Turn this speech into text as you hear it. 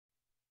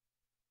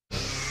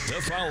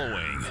The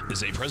following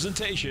is a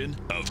presentation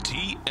of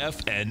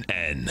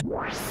TFNN.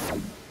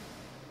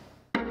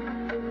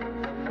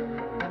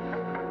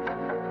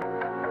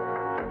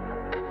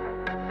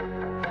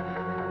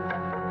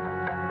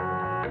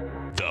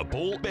 The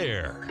Bull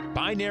Bear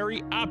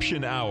Binary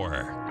Option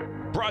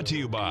Hour. Brought to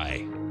you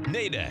by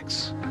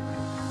Nadex.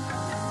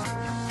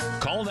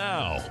 Call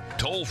now,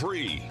 toll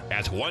free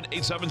at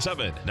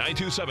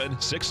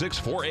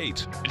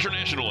 1-877-927-6648.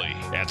 Internationally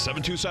at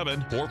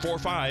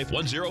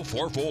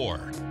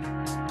 727-445-1044.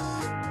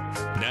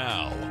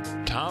 Now,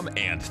 Tom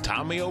and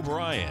Tommy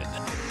O'Brien.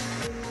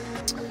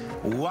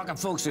 Welcome,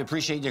 folks. We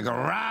appreciate you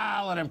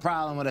growling and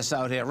prowling with us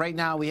out here. Right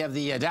now, we have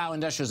the Dow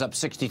Industrials up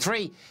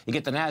 63. You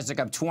get the Nasdaq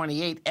up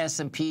 28.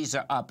 S&Ps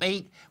are up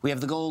 8. We have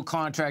the gold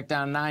contract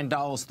down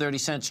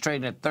 $9.30,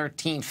 trading at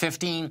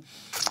 $13.15.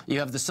 You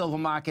have the silver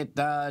market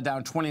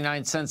down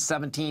 29 cents,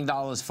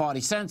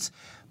 $17.40.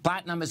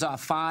 Platinum is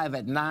off 5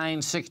 at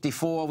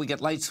 $9.64. We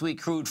get light sweet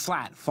crude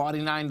flat,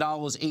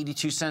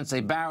 $49.82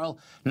 a barrel.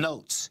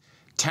 Notes,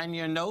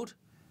 10-year note,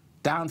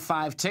 down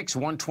 5 ticks,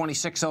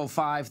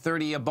 126.05.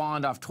 30-year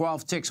bond off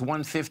 12 ticks,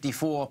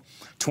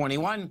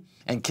 154.21.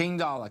 And King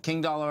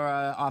Dollar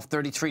off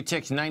 33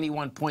 ticks,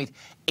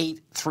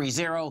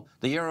 91.830.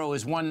 The euro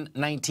is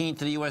 119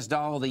 to the U.S.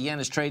 dollar. The yen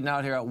is trading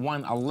out here at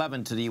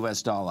 111 to the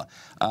U.S. dollar.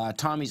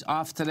 Tommy's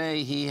off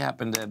today. He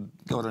happened to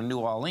go to New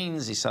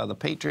Orleans. He saw the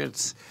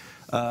Patriots.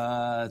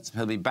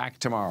 He'll be back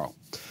tomorrow.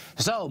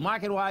 So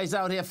market-wise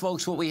out here,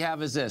 folks, what we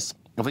have is this.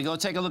 If we go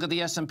take a look at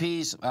the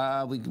S&Ps,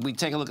 we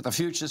take a look at the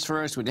futures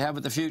first. We have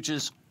with the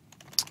futures.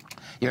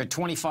 You're at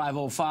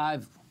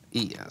 25.05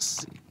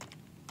 ESC.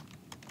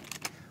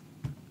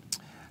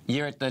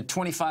 You're at the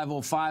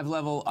 25.05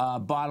 level.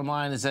 Bottom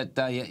line is that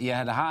you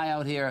had a high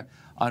out here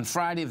on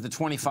Friday of the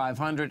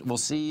 2,500. We'll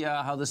see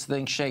how this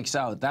thing shakes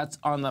out. That's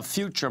on the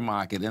future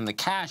market. In the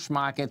cash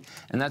market,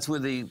 and that's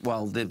where it'd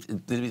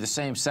be the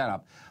same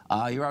setup.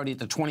 You're already at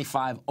the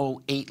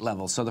 25.08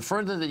 level. So the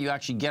further that you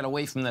actually get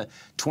away from the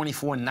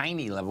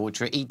 24.90 level,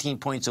 which are 18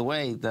 points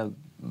away, the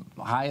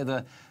higher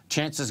the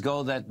chances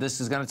go that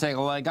this is going to take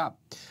a leg up.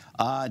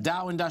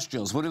 Dow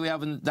Industrials. What do we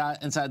have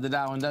inside the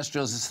Dow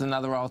Industrials? This is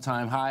another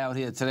all-time high out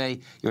here today.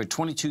 You're at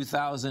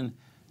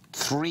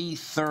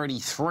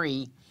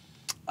 22,333.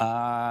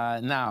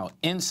 Now,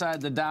 inside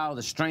the Dow,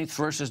 the strength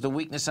versus the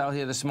weakness out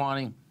here this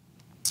morning.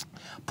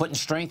 Putting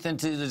strength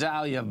into the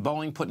Dow, you have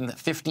Boeing putting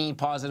 15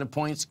 positive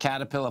points,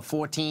 Caterpillar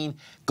 14,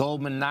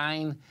 Goldman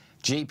 9,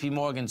 JP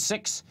Morgan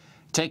 6.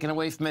 Taken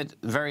away from it,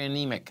 very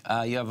anemic.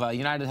 You have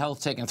United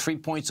Health taking 3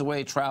 points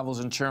away,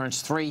 Travels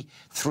Insurance 3,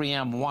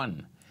 3M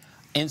 1.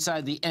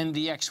 Inside the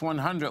NDX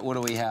 100, what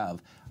do we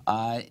have?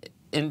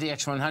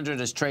 NDX 100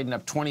 is trading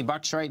up 20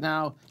 bucks right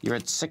now. You're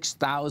at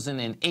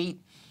 6,008.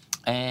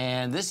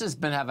 And this has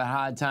been having a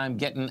hard time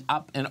getting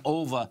up and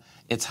over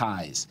its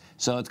highs.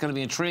 So it's going to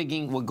be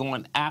intriguing. We're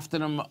going after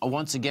them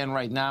once again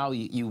right now.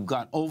 You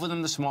got over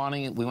them this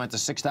morning. We went to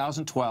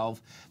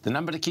 6,012. The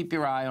number to keep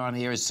your eye on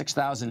here is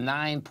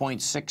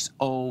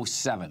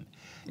 6,009.607.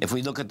 If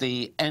we look at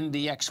the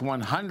NDX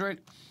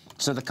 100,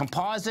 so the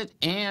composite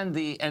and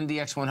the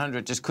NDX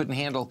 100 just couldn't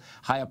handle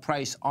higher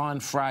price on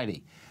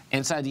Friday.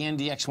 Inside the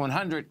NDX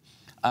 100,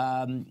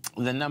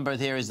 the number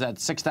there is that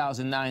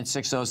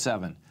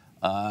 6,009.607.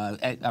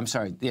 I'm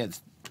sorry, yeah,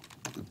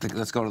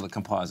 let's go to the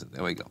composite.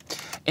 There we go.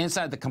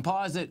 Inside the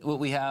composite, what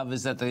we have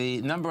is that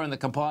the number on the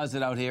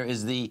composite out here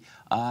is the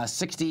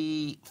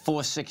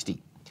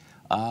 6460.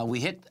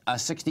 We hit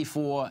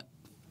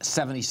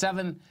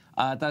 6477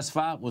 thus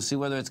far. We'll see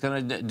whether it's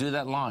going to do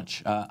that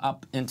launch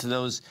up into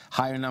those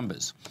higher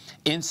numbers.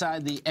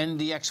 Inside the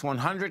NDX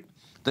 100,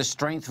 the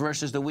strength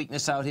versus the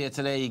weakness out here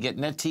today, you get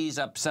net T's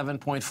up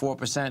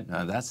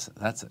 7.4%.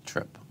 That's a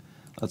trip.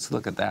 Let's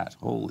look at that.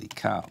 Holy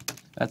cow.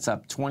 That's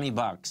up 20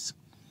 bucks.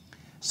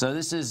 So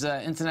this is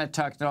Internet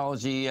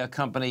Technology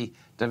Company,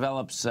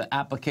 develops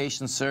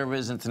application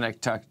servers,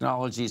 Internet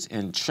Technologies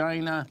in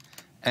China.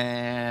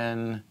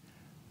 And,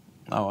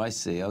 oh, I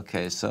see.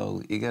 Okay,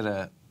 so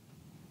you're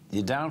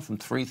down from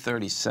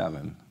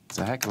 337. It's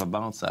a heck of a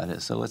bounce out here.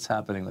 So what's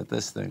happening with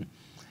this thing?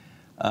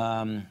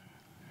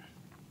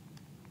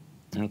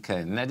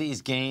 Okay,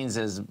 NetEase gains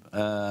as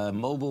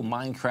mobile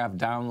Minecraft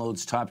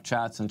downloads top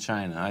charts in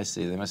China. I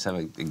see. They must have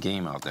a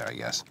game out there, I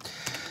guess.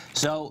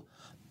 So,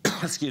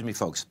 excuse me,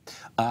 folks.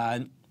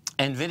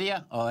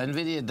 NVIDIA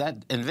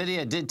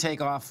did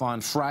take off on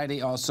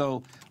Friday,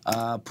 also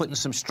putting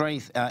some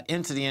strength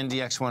into the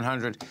NDX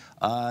 100,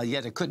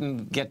 yet it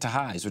couldn't get to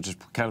highs, which is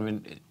kind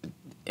of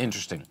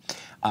interesting.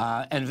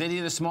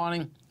 NVIDIA this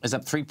morning is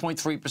up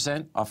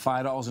 3.3%, or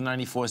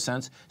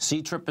 $5.94.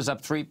 C-Trip is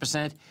up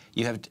 3%.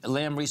 You have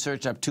Lam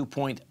Research up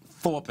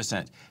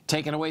 2.4%.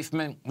 Taken away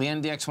from it, the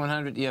NDX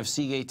 100, you have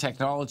Seagate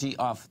Technology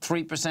off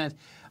 3%.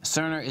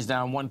 Cerner is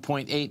down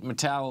 1.8,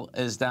 Mattel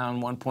is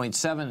down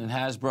 1.7, and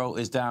Hasbro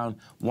is down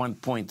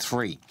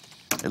 1.3.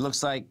 It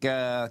looks like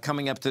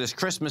coming up to this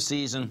Christmas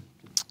season,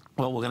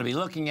 what we're going to be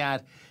looking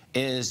at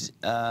is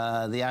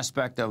the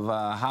aspect of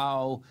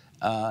how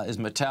is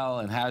Mattel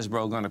and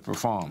Hasbro going to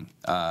perform.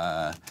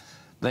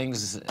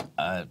 Things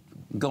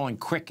going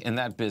quick in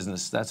that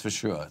business, that's for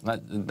sure.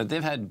 But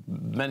they've had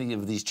many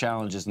of these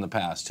challenges in the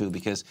past, too,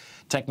 because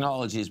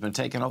technology has been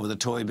taking over the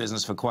toy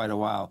business for quite a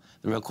while.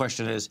 The real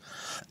question is,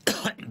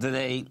 do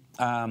they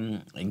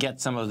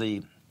get some of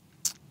the,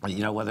 you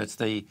know, whether it's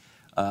the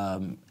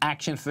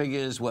action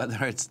figures,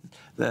 whether it's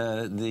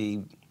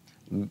the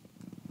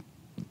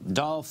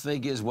doll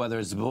figures, whether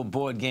it's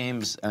board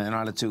games, in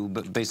order to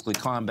basically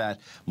combat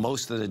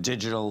most of the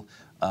digital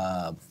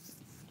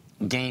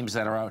games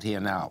that are out here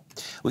now.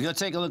 We're going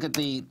to take a look at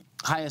the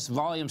highest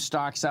volume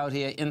stocks out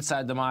here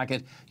inside the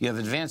market. You have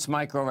Advanced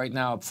Micro right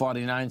now up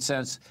 49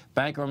 cents.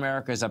 Bank of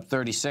America is up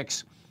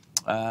 36.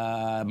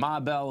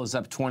 Marvell is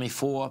up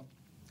 24.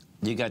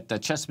 You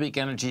got Chesapeake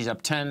Energy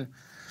up 10.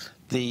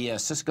 The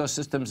Cisco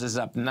Systems is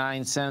up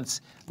 9 cents.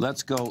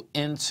 Let's go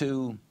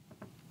into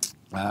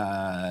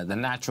the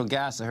natural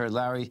gas. I heard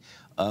Larry,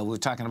 we were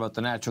talking about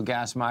the natural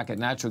gas market.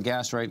 Natural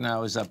gas right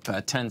now is up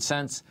 10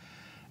 cents.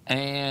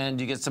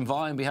 And you get some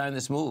volume behind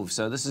this move.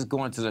 So this is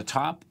going to the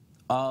top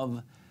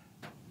of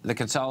the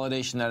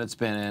consolidation that it's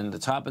been in. The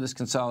top of this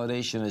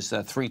consolidation is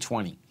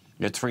 320.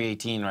 You're at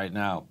 318 right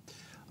now.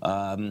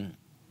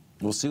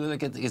 We'll see whether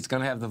it's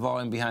going to have the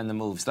volume behind the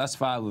moves. Thus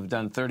far, we've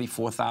done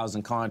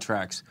 34,000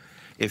 contracts.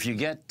 If you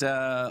get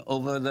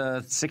over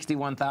the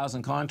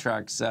 61,000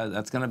 contracts,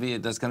 that's going to be a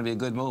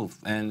good move,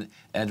 and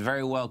it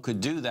very well could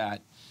do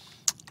that.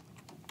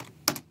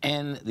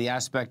 In the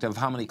aspect of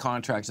how many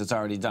contracts it's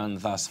already done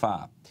thus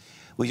far.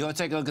 We go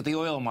take a look at the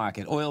oil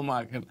market. Oil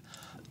market,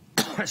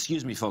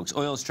 excuse me, folks.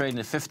 Oil's trading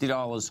at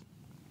 $50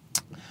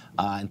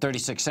 and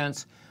 36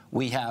 cents.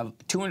 We have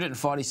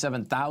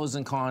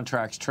 247,000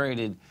 contracts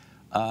traded.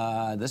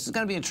 This is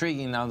going to be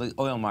intriguing now, the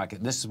oil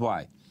market. This is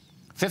why.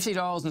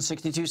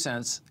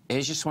 $50.62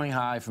 is your swing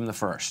high from the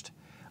 1st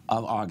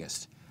of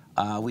August.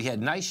 We had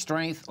nice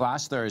strength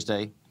last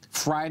Thursday.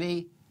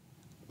 Friday,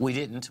 we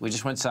didn't. We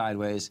just went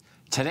sideways.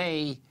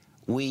 Today,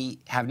 we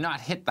have not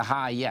hit the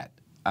high yet.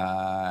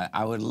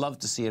 I would love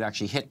to see it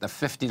actually hit the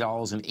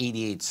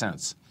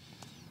 $50.88.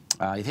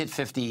 It hit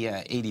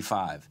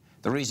 $50.85.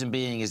 The reason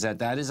being is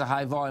that is a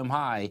high volume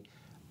high,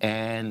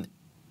 and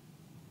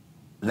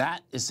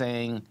that is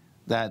saying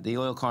that the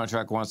oil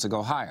contract wants to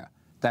go higher.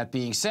 That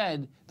being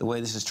said, the way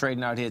this is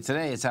trading out here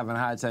today, it's having a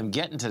hard time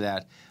getting to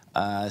that.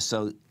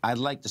 So I'd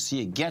like to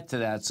see it get to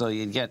that so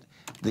you'd get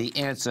the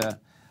answer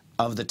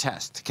of the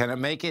test. Can it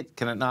make it?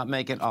 Can it not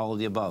make it? All of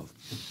the above.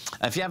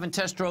 If you haven't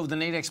test drove the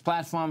Nadex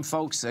platform,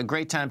 folks, a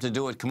great time to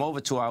do it. Come over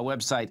to our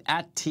website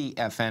at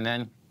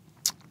TFNN.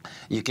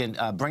 You can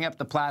bring up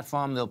the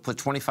platform. They'll put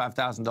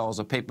 $25,000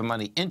 of paper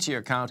money into your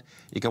account.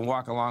 You can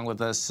walk along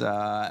with us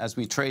as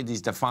we trade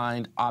these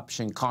defined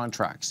option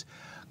contracts.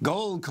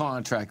 Gold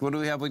contract. What do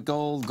we have with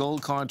gold?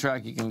 Gold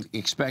contract, you can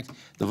expect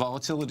the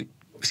volatility,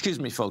 excuse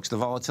me, folks, the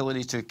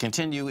volatility to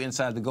continue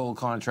inside the gold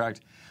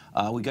contract.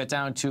 We got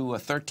down to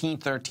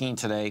 13.13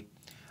 today.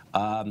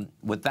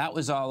 What that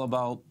was all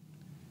about,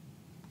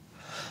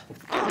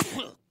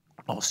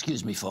 oh,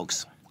 excuse me,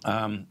 folks.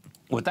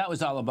 What that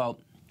was all about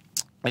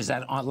is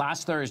that on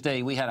last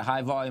Thursday, we had a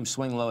high volume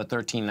swing low at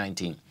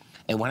 13.19.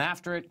 It went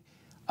after it.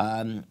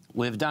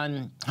 We've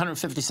done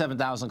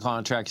 157,000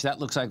 contracts. That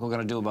looks like we're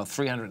going to do about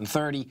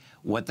 330.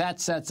 What that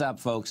sets up,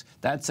 folks,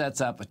 that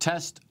sets up a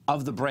test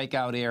of the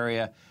breakout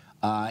area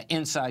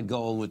inside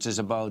gold, which is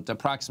about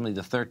approximately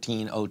the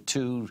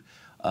 1302,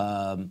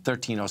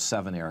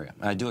 1307 area.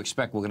 I do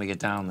expect we're going to get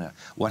down there.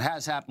 What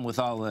has happened with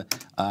all the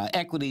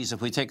equities,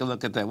 if we take a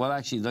look at that, well,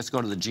 actually, let's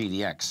go to the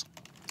GDX.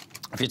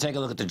 If you take a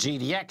look at the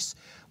GDX,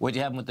 what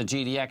you have with the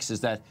GDX is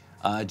that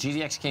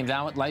GDX came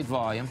down with light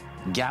volume,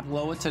 gap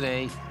lower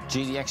today.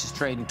 GDX is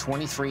trading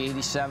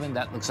 23.87.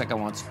 That looks like I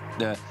want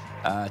to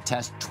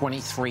test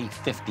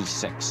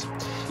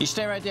 23.56. You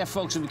stay right there,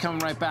 folks. We'll be coming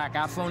right back.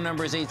 Our phone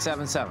number is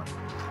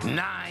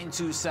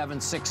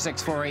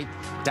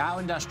 877-927-6648. Dow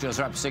Industrials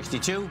are up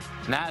 62.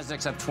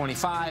 Nasdaq's up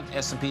 25.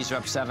 S&Ps are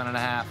up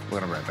 7.5.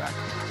 We're going to be right back.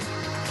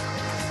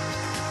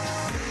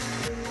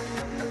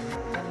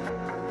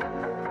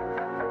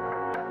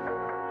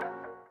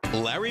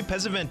 Larry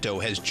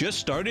Pesavento has just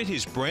started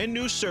his brand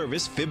new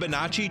service,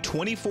 Fibonacci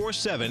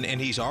 24/7,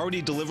 and he's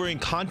already delivering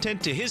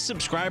content to his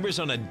subscribers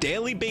on a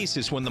daily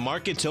basis when the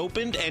market's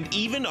opened and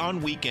even on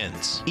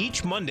weekends.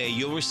 Each Monday,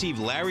 you'll receive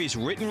Larry's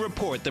written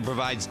report that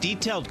provides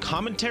detailed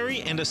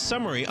commentary and a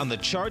summary on the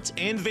charts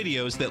and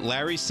videos that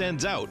Larry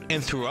sends out.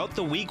 And throughout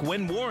the week,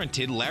 when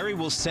warranted, Larry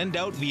will send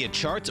out via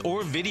charts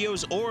or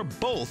videos or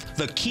both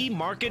the key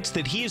markets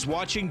that he is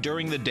watching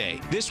during the day.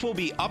 This will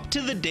be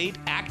up-to-the-date,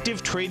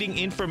 active trading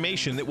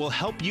information that will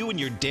help you in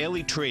your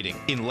daily trading.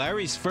 In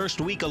Larry's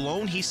first week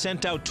alone, he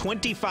sent out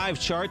 25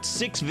 charts,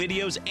 6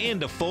 videos,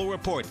 and a full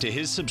report to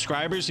his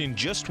subscribers in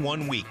just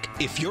 1 week.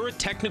 If you're a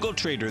technical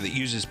trader that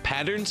uses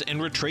patterns and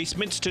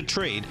retracements to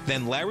trade,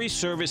 then Larry's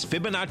service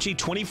Fibonacci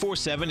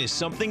 24/7 is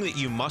something that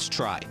you must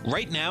try.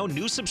 Right now,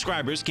 new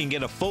subscribers can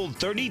get a full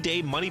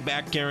 30-day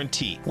money-back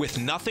guarantee. With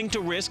nothing to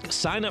risk,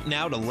 sign up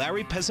now to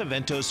Larry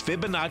Pesavento's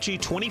Fibonacci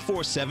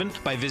 24/7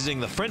 by visiting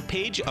the front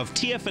page of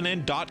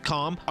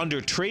TFNN.com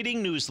under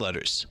Trading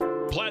Newsletters.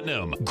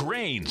 platinum,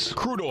 grains,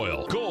 crude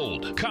oil,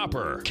 gold,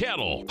 copper,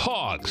 cattle,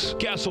 hogs,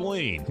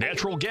 gasoline,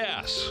 natural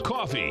gas,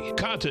 coffee,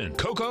 cotton,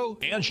 cocoa,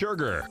 and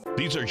sugar.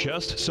 These are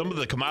just some of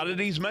the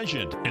commodities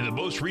mentioned in the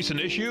most recent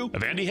issue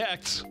of Andy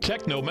Hecht's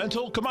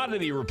Techno-Mental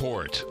Commodity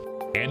Report.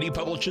 Andy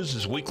publishes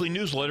his weekly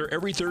newsletter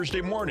every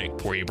Thursday morning,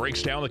 where he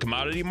breaks down the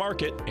commodity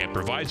market and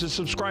provides his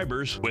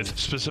subscribers with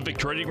specific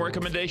trading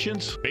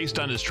recommendations based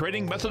on his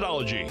trading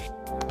methodology.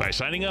 By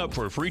signing up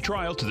for a free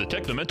trial to the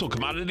Techno-Mental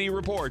Commodity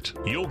Report,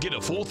 you'll get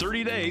a full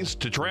 30 days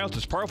to try out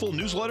this powerful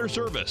newsletter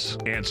service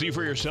and see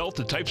for yourself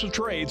the types of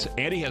trades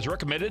Andy has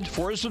recommended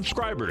for his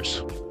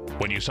subscribers.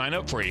 When you sign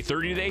up for a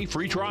 30-day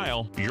free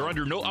trial, you're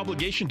under no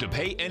obligation to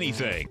pay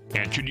anything.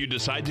 And should you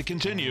decide to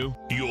continue,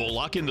 you will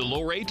lock in the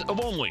low rate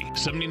of only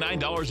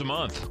 $79 a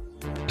month.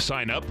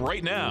 Sign up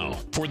right now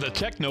for the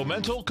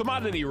Techno-Mental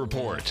Commodity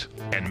Report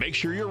and make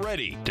sure you're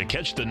ready to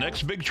catch the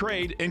next big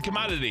trade in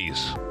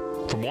commodities.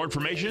 For more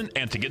information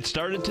and to get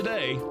started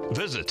today,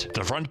 visit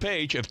the front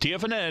page of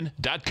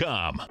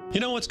TFNN.com. You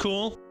know what's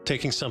cool?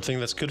 Taking something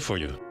that's good for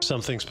you.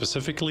 Something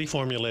specifically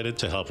formulated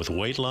to help with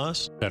weight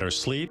loss, better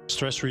sleep,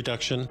 stress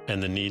reduction,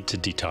 and the need to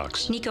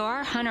detox. Nico,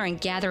 our hunter and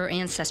gatherer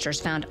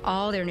ancestors found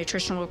all their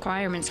nutritional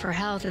requirements for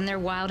health in their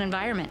wild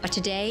environment. But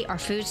today, our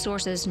food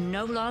sources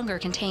no longer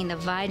contain the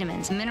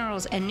vitamins,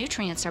 minerals, and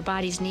nutrients our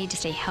bodies need to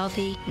stay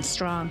healthy and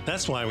strong.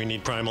 That's why we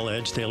need Primal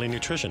Edge Daily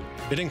Nutrition.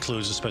 It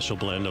includes a special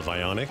blend of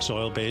ionic,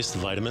 soil-based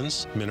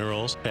vitamins,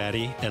 minerals,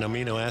 fatty, and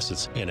amino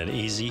acids in an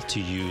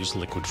easy-to-use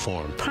liquid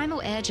form.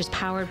 Primal Edge is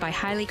powered by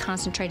highly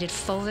concentrated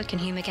fulvic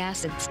and humic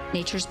acids,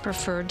 nature's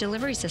preferred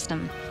delivery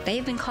system. They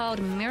have been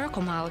called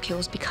miracle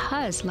molecules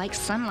because, like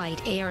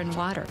sunlight, air, and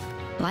water,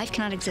 life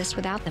cannot exist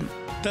without them.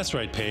 That's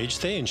right, Paige.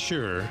 They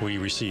ensure we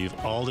receive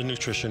all the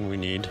nutrition we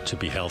need to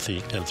be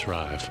healthy and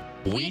thrive.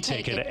 We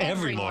take it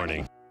every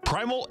morning.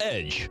 Primal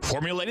Edge,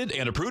 formulated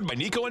and approved by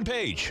Nico and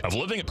Paige of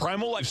Living a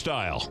Primal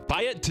Lifestyle.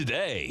 Buy it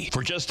today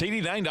for just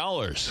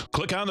 $89.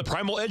 Click on the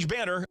Primal Edge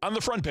banner on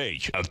the front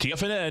page of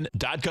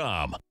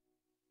TFNN.com.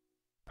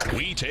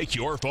 We take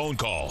your phone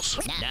calls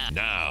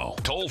now.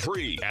 Toll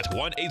free at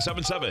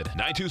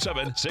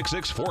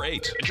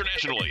 1-877-927-6648.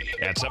 Internationally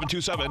at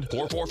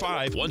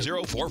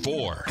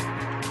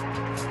 727-445-1044.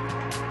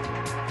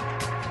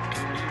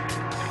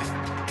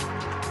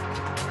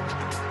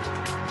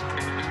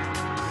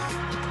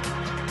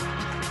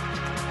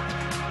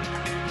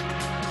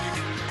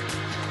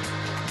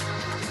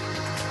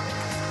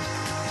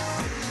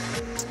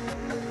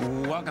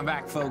 Welcome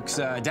back, folks.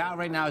 Dow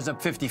right now is up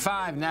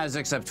 55,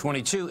 Nasdaq's up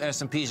 22,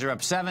 S&Ps are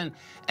up 7,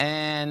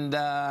 and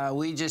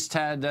we just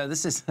had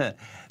this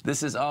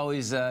is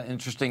always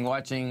interesting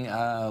watching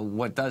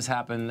what does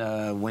happen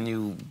when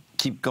you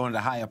keep going to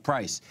higher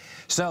price.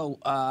 So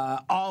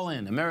all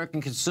in,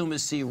 American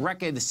consumers see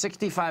record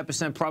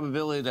 65%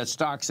 probability that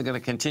stocks are going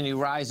to continue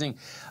rising.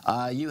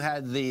 You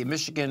had the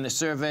Michigan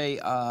survey,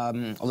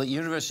 the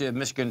University of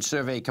Michigan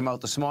survey come out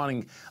this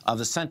morning of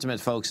the sentiment,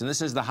 folks, and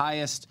this is the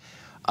highest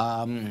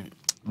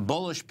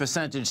bullish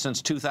percentage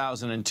since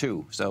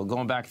 2002, so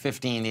going back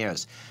 15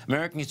 years.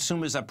 American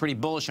consumers are pretty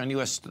bullish on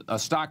U.S.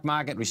 Stock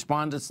market.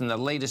 Respondents in the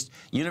latest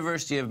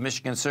University of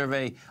Michigan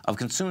survey of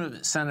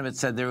consumer sentiment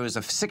said there was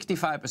a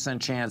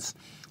 65% chance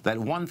that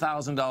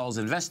 $1,000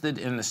 invested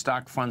in the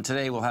stock fund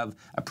today will have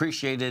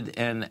appreciated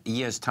in a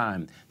year's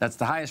time. That's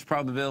the highest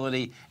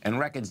probability in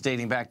records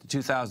dating back to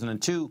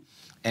 2002,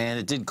 and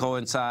it did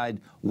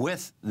coincide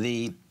with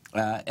the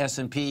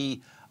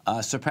S&P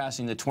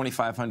surpassing the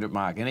 2,500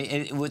 mark.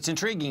 And what's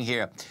intriguing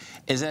here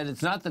is that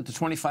it's not that the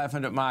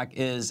 2,500 mark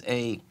is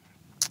a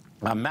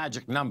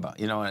magic number.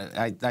 You know,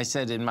 I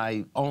said in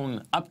my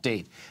own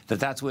update that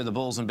that's where the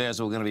bulls and bears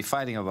were going to be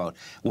fighting about.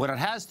 What it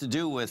has to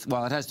do with,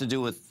 well, it has to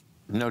do with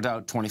no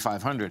doubt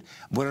 2,500.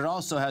 What it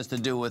also has to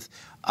do with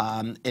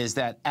is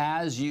that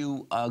as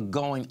you are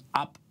going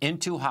up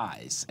into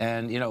highs,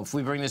 and, you know, if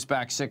we bring this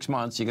back 6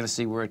 months, you're going to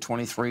see we're at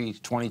 23,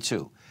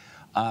 22.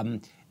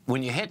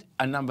 When you hit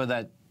a number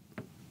that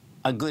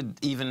a good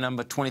even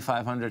number,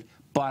 2,500,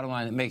 bottom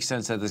line, it makes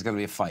sense that there's going to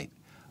be a fight.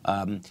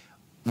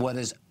 What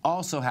has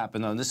also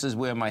happened, though, and this is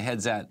where my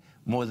head's at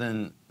more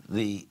than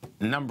the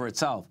number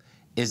itself,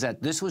 is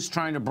that this was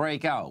trying to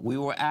break out. We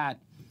were at,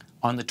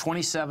 on the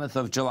 27th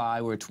of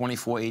July, we're at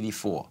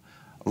 2484,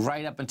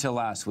 right up until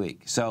last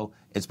week. So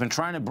it's been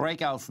trying to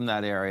break out from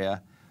that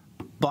area.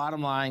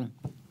 Bottom line,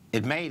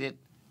 it made it.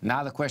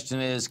 Now the question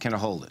is, can it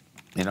hold it?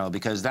 You know,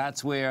 because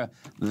that's where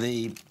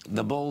the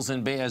bulls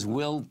and bears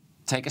will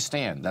take a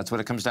stand. That's what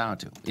it comes down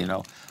to. You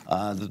know,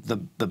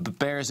 the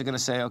bears are going to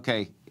say,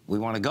 okay, we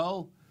want to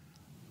go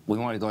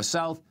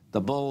south.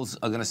 The bulls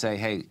are going to say,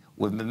 hey,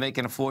 we've been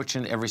making a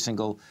fortune every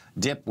single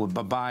dip. We're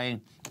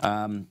buying.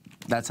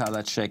 That's how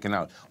that's shaken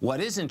out.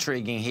 What is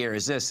intriguing here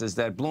is this, is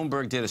that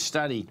Bloomberg did a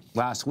study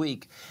last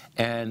week,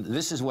 and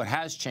this is what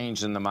has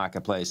changed in the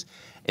marketplace,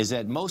 is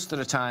that most of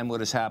the time what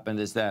has happened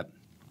is that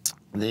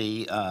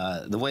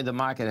the way the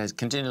market has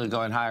continually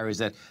going higher is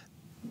that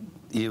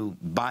you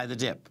buy the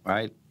dip,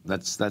 right?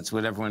 That's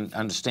what everyone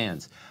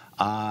understands.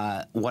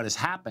 What has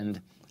happened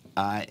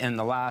in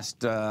the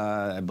last,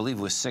 I believe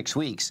it was 6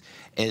 weeks,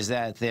 is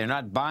that they're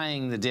not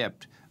buying the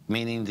dip,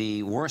 meaning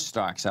the worst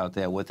stocks out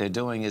there. What they're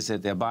doing is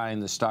that they're buying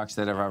the stocks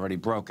that have already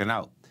broken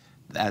out.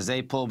 As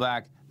they pull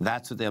back,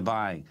 that's what they're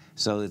buying.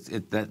 So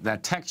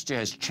that texture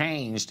has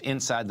changed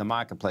inside the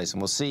marketplace,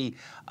 and we'll see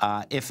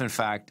if, in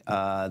fact,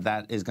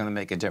 that is going to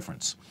make a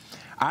difference.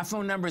 Our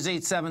phone number is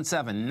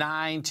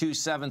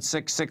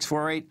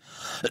 877-927-6648.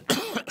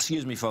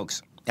 Excuse me,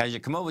 folks. As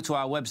you come over to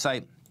our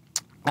website,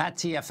 at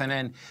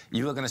TFNN,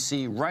 you are going to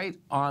see right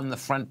on the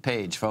front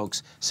page,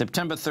 folks,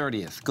 September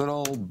 30th, good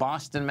old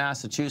Boston,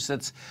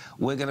 Massachusetts.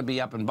 We're going to be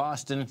up in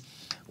Boston.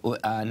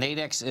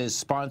 Nadex is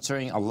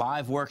sponsoring a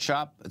live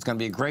workshop. It's going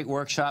to be a great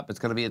workshop. It's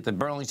going to be at the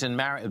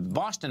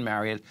Boston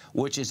Marriott,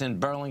 which is in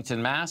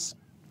Burlington, Mass.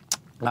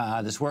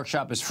 This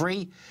workshop is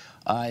free.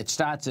 It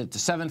starts at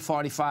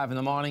 7:45 in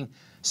the morning,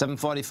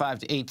 7:45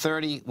 to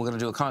 8:30. We're going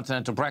to do a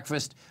continental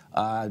breakfast.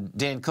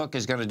 Dan Cook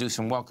is going to do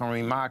some welcome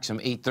remarks from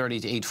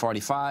 8:30 to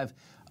 8:45.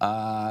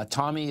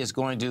 Tommy is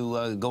going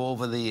to go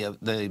over the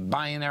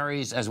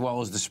binaries as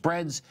well as the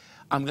spreads.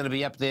 I'm going to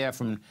be up there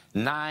from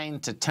 9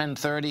 to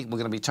 10:30. We're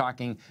going to be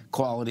talking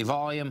quality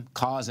volume,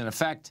 cause and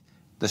effect,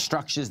 the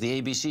structures,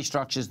 the ABC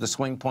structures, the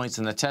swing points,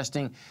 and the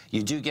testing.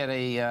 You do get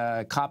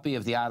a copy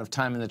of The Art of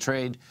Time in the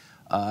Trade,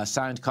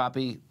 signed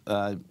copy.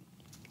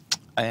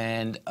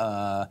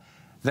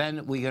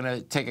 Then we're going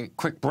to take a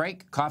quick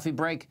break, coffee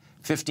break,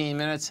 15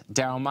 minutes.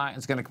 Darryl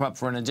Martin's going to come up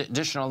for an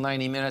additional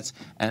 90 minutes,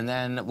 and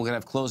then we're going to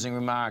have closing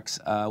remarks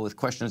with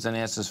questions and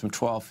answers from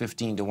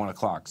 12:15 to 1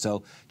 o'clock.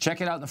 So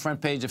check it out on the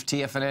front page of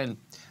TFNN.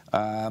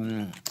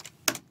 Going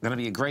to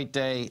be a great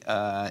day,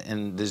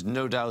 and there's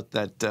no doubt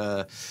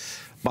that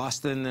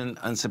Boston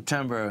in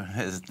September,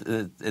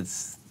 the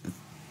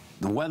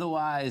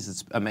weather-wise,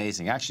 it's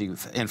amazing. Actually,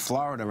 in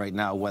Florida right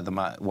now,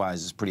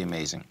 weather-wise, is pretty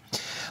amazing.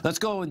 Let's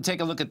go and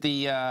take a look at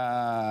the,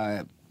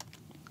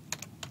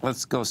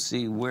 let's go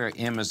see where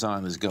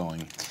Amazon is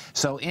going.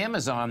 So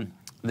Amazon,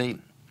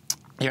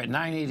 you're at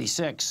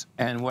 986,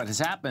 and what has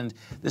happened,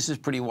 this is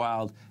pretty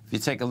wild. If you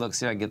take a look,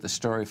 see if I can get the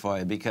story for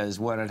you, because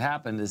what had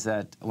happened is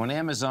that when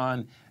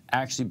Amazon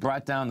actually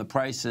brought down the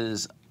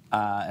prices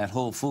at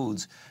Whole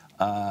Foods,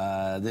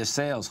 their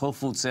sales, Whole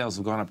Foods sales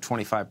have gone up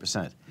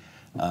 25%.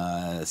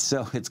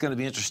 So it's going to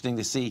be interesting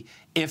to see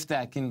if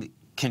that can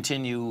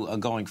continue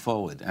going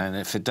forward, and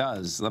if it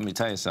does, let me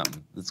tell you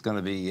something. It's going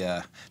to be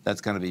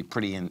that's going to be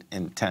pretty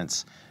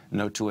intense.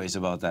 No two ways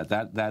about that.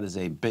 That is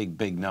a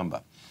big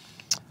number.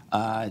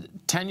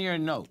 10-year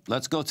note.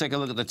 Let's go take a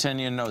look at the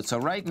 10-year note. So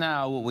right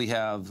now, what we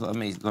have. Let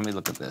me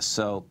look at this.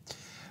 So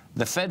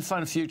the Fed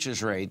Fund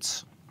futures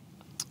rates,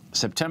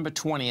 September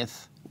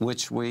 20th,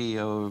 which we.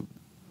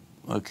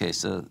 Okay,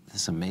 so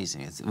this is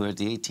amazing. We're at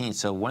the 18th,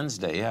 so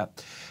Wednesday, yeah.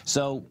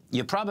 So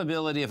your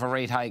probability of a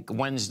rate hike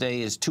Wednesday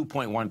is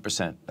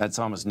 2.1%. That's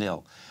almost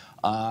nil.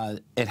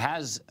 It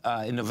has,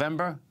 in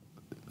November,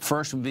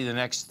 first would be the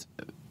next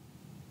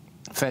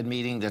Fed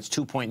meeting, that's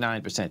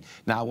 2.9%.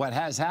 Now, what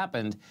has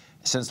happened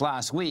since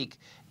last week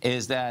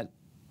is that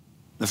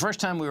the first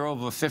time we were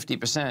over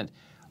 50%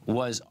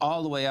 was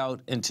all the way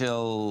out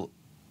until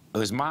it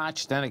was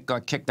March, then it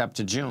got kicked up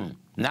to June.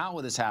 Now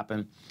what has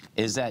happened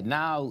is that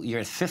now you're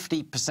at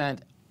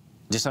 50%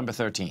 December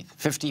 13th,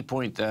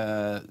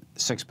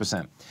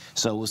 50.6%.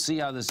 So we'll see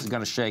how this is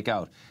going to shake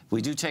out. If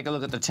we do take a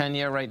look at the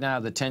 10-year right now,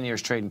 the 10-year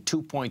is trading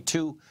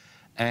 2.2.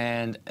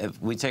 And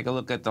if we take a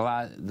look at the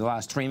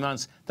last 3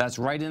 months, that's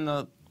right in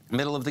the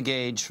middle of the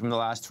gauge from the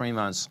last 3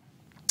 months.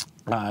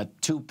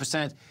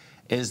 2%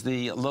 is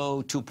the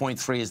low,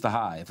 2.3 is the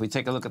high. If we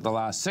take a look at the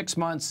last 6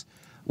 months,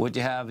 what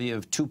you have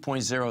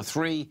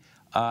 2.03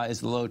 is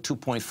the low,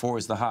 2.4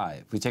 is the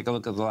high. If we take a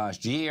look at the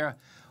last year,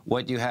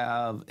 what you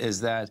have is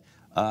that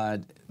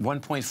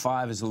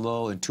 1.5 is the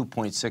low and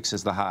 2.6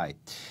 is the high.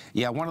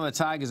 Yeah, one of the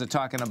Tigers are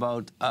talking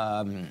about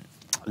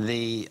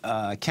the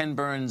Ken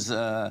Burns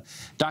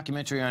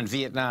documentary on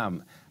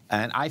Vietnam.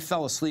 And I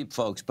fell asleep,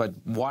 folks, but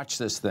watch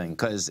this thing,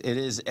 because it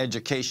is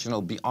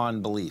educational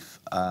beyond belief.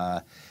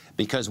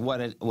 Because what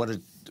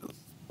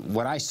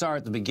I saw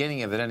at the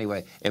beginning of it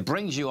anyway, it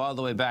brings you all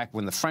the way back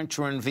when the French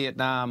were in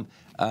Vietnam.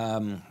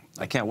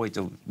 I can't wait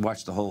to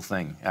watch the whole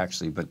thing,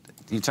 actually. But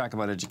you talk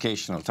about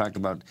educational, talk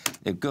about,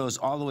 it goes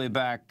all the way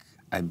back,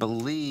 I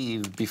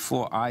believe,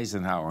 before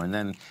Eisenhower. And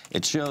then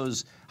it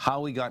shows how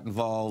we got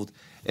involved.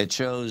 It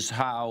shows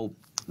how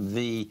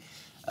the,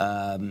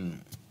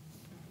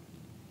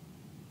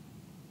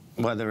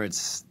 whether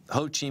it's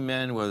Ho Chi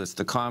Minh, whether it's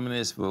the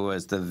communists, whether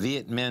it's the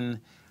Viet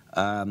Minh,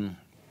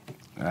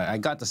 I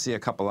got to see a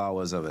couple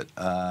hours of it.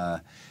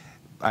 I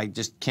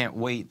just can't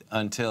wait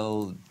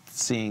until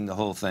seeing the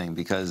whole thing,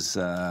 because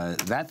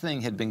that thing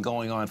had been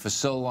going on for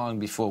so long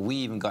before we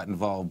even got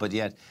involved, but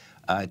yet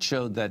it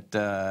showed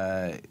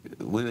that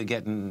we were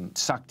getting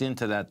sucked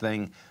into that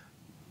thing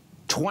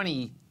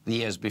 20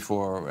 years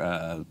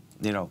before,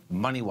 you know,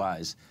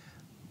 money-wise,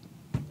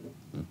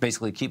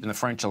 basically keeping the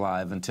French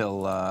alive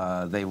until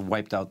they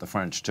wiped out the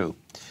French, too.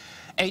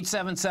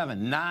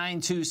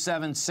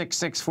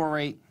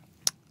 877-927-6648.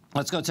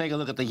 Let's go take a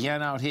look at the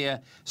yen out here.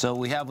 So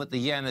we have what the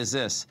yen is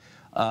this.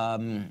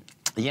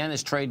 Yen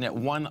is trading at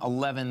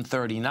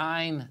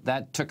 111.39.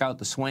 That took out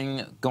the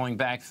swing going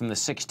back from the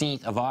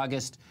 16th of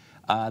August.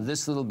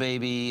 This little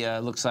baby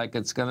looks like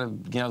it's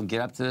going to,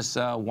 get up to this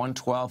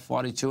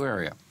 112.42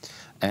 area.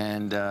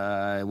 And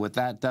what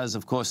that does,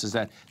 of course, is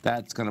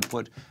that's going to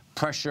put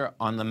pressure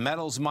on the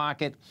metals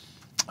market.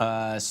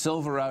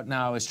 Silver right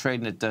now is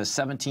trading at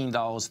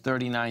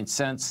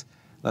 $17.39.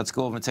 Let's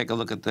go over and take a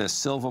look at the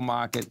silver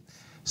market.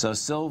 So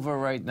silver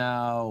right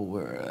now,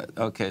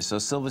 so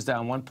silver's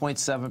down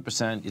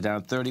 1.7%. You're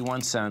down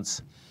 31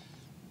 cents.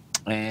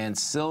 And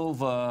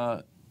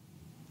silver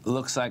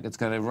looks like it's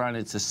going to run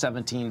into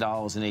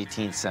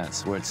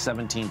 $17.18. We're at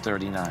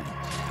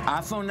 $17.39.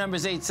 Our phone number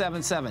is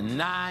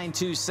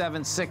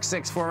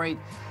 877-927-6648.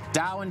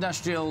 Dow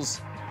Industrials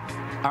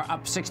are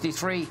up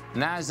 63.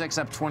 Nasdaq's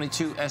up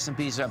 22.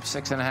 S&P's up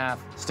 6.5.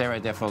 Stay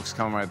right there, folks.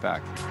 Coming right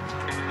back.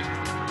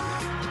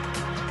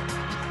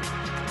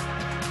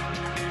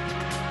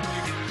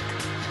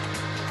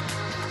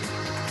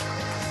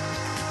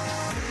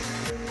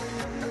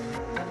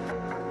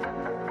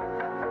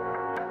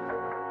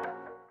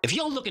 If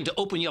you're looking to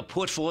open your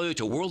portfolio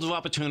to a world of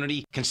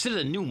opportunity, consider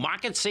the new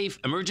market-safe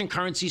emerging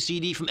currency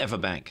CD from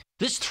Everbank.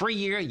 This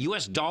 3-year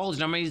U.S.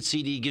 dollar-denominated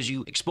CD gives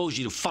you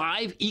exposure to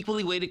 5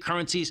 equally weighted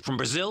currencies from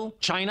Brazil,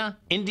 China,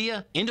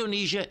 India,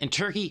 Indonesia, and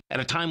Turkey at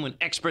a time when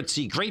experts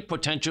see great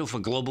potential for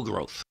global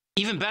growth.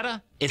 Even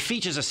better, it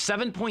features a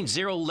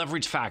 7.0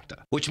 leverage factor,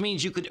 which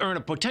means you could earn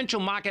a potential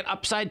market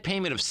upside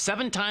payment of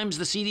 7 times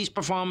the CD's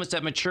performance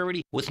at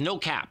maturity with no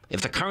cap if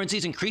the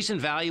currencies increase in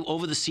value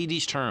over the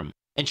CD's term.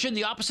 And should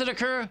the opposite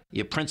occur,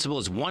 your principal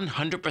is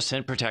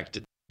 100%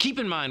 protected. Keep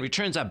in mind,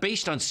 returns are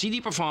based on CD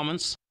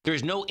performance. There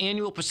is no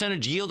annual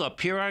percentage yield or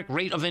periodic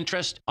rate of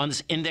interest on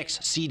this index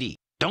CD.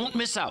 Don't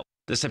miss out.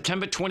 The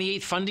September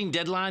 28th funding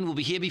deadline will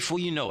be here before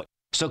you know it.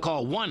 So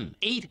call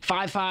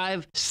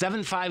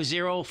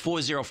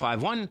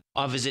 1-855-750-4051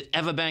 or visit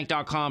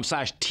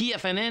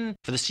everbank.com/TFNN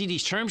for the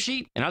CD's term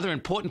sheet and other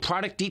important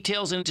product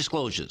details and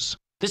disclosures.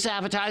 This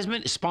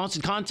advertisement is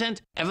sponsored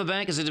content.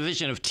 Everbank is a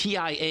division of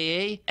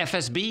TIAA,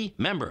 FSB,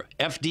 member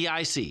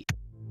FDIC.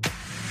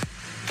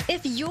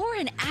 If you're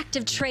an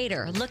active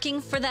trader looking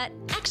for that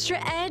extra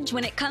edge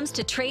when it comes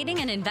to trading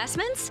and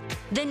investments,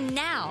 then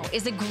now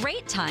is a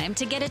great time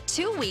to get a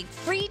 2-week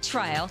free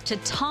trial to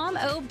Tom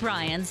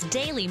O'Brien's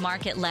daily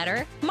market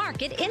letter,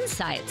 Market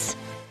Insights.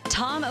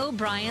 Tom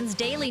O'Brien's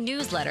daily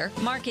newsletter,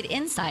 Market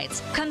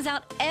Insights, comes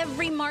out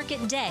every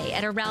market day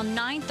at around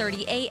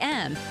 9:30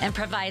 a.m. and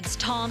provides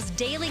Tom's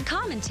daily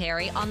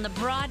commentary on the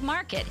broad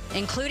market,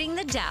 including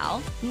the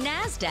Dow,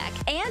 NASDAQ,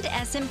 and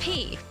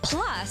S&P,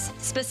 plus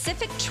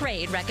specific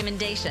trade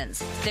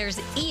recommendations.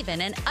 There's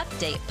even an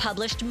update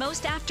published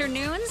most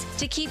afternoons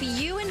to keep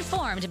you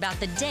informed about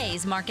the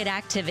day's market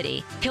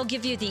activity. He'll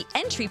give you the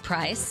entry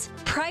price,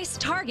 price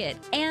target,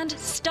 and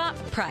stop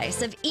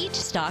price of each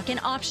stock and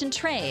option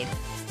trade.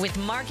 With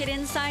Market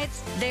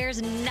Insights,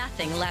 there's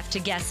nothing left to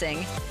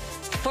guessing.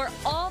 For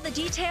all the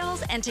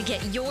details and to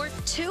get your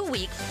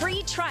 2-week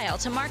free trial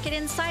to Market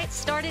Insights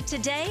started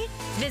today,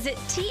 visit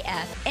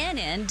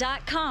TFNN.com.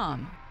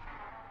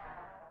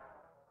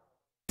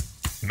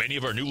 Many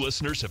of our new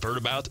listeners have heard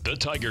about the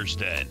Tiger's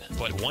Den,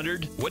 but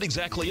wondered, what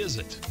exactly is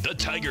it? The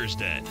Tiger's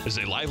Den is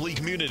a lively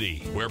community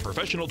where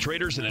professional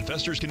traders and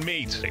investors can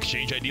meet,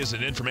 exchange ideas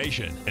and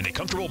information in a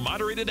comfortable,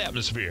 moderated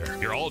atmosphere.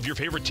 Hear all of your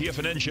favorite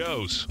TFNN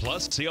shows,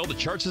 plus see all the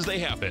charts as they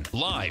happen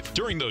live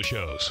during those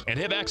shows, and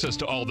have access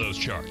to all those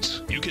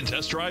charts. You can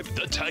test drive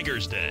the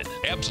Tiger's Den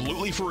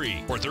absolutely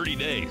free for 30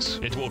 days.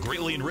 It will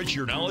greatly enrich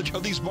your knowledge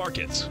of these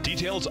markets.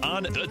 Details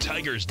on the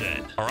Tiger's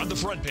Den are on the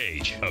front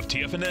page of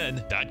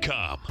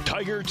TFNN.com.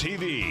 Tiger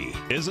TV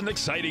is an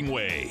exciting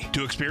way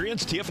to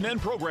experience TFNN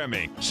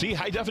programming. See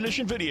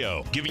high-definition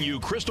video, giving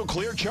you crystal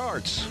clear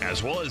charts,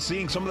 as well as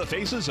seeing some of the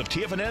faces of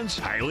TFNN's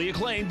highly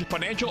acclaimed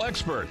financial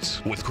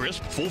experts with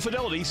crisp,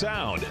 full-fidelity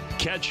sound.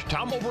 Catch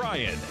Tom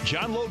O'Brien,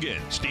 John Logan,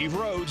 Steve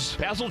Rhodes,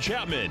 Basil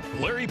Chapman,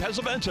 Larry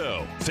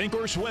Pesavento, Think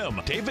or Swim,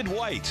 David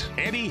White,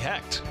 Andy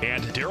Hecht,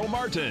 and Daryl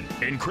Martin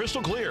in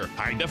crystal clear,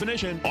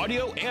 high-definition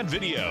audio and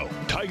video.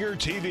 Tiger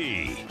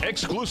TV,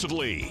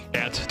 exclusively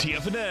at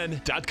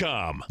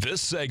TFNN.com.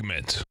 This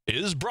segment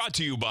is brought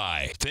to you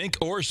by Think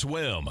or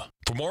Swim.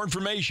 For more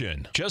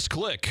information, just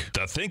click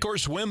the Think or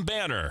Swim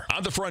banner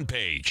on the front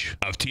page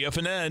of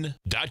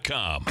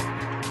TFNN.com.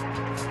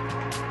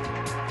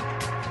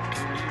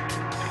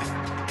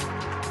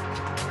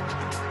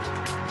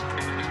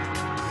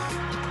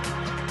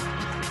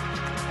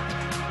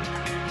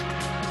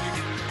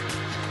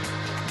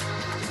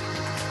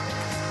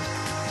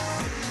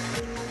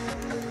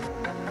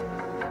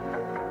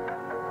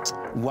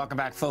 Welcome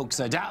back, folks.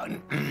 Dow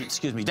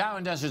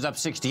Industrials up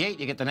 68.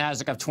 You get the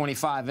Nasdaq up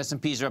 25.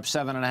 S&Ps are up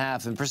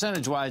 7.5. And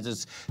percentage-wise,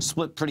 it's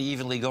split pretty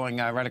evenly going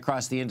right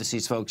across the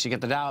indices, folks. You get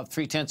the Dow up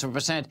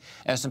 0.3%,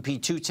 S&P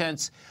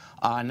 0.2,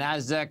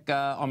 Nasdaq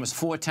almost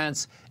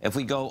 0.4. If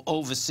we go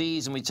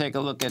overseas and we take a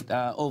look at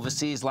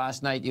overseas,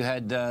 last night you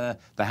had the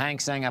Hang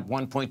Seng up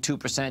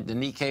 1.2%. The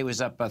Nikkei was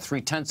up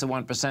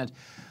 0.3%,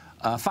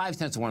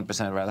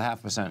 0.5%, rather,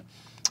 0.5%.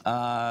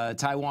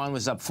 Taiwan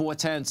was up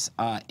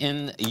 0.4.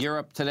 In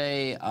Europe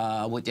today,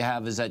 what you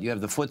have is that you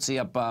have the FTSE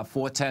up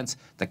 0.4.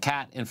 The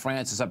CAT in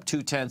France is up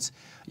 0.2.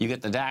 You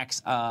get the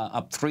DAX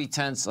up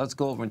 0.3. Let's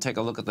go over and take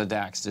a look at the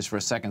DAX just for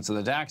a second. So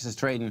the DAX is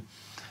trading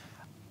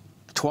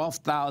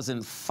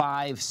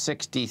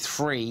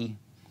 12,563.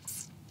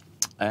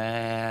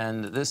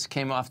 And this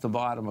came off the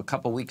bottom a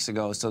couple weeks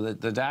ago. So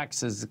the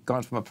DAX has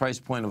gone from a price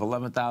point of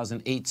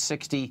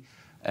 11,860.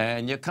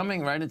 And you're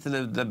coming right into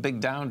the big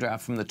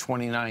downdraft from the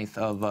 29th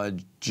of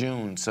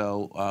June.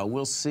 So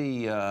we'll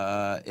see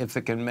if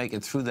it can make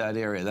it through that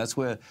area. That's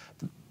where,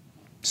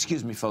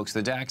 excuse me, folks,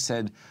 the DAX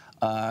had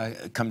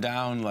come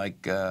down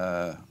like,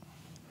 wow,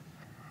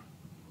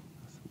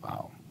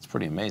 it's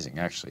pretty amazing,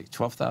 actually.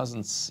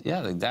 12,000, yeah,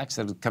 the DAX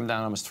had come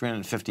down almost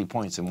 350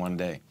 points in one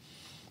day.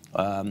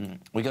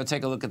 We go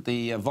take a look at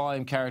the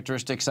volume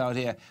characteristics out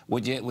here.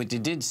 What you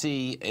did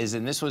see is,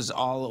 and this was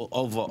all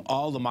over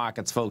all the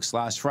markets, folks,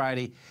 last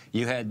Friday,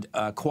 you had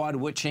quad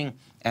witching,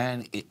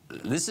 and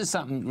this is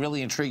something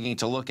really intriguing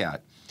to look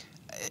at,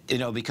 you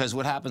know, because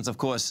what happens, of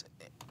course,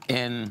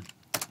 in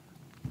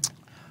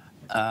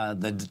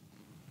the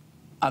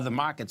other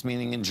markets,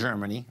 meaning in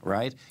Germany,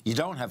 right? You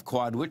don't have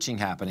quad witching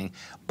happening,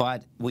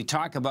 but we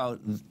talk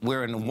about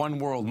we're in a one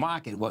world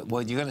market.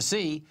 What you're going to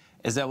see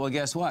is that, well,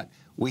 guess what?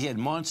 We had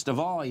monster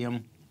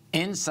volume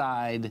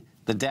inside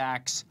the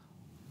DAX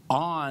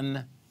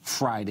on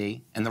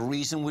Friday, and the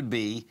reason would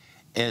be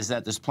is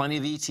that there's plenty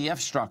of ETF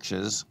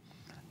structures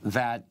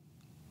that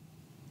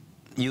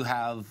you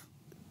have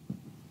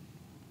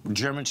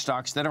German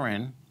stocks that are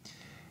in,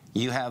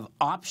 you have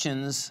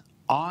options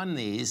on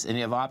these, and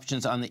you have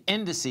options on the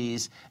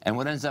indices, and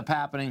what ends up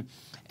happening,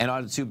 in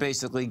order to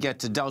basically get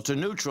to delta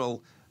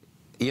neutral,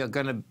 you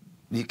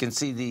can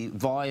see the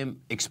volume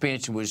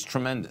expansion was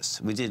tremendous.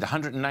 We did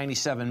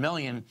 197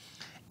 million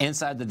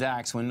inside the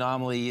DAX when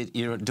normally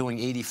you're doing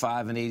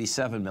 85 and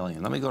 87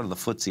 million. Let me go to the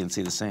FTSE and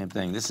see the same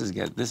thing. This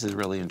is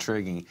really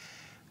intriguing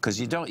because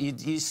you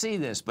see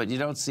this, but you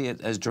don't see it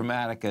as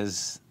dramatic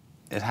as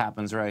it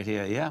happens right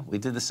here. Yeah, we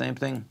did the same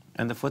thing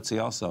in the FTSE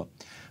also.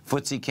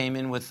 FTSE came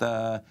in with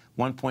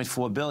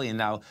 1.4 billion.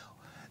 Now,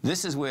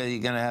 this is where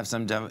you're going to have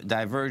some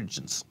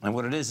divergence, and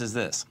what it is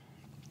this.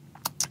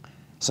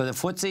 So the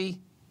FTSE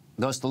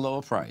goes to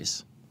lower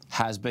price,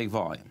 has big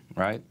volume,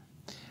 right?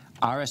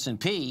 Our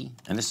S&P,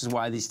 and this is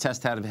why these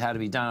tests had to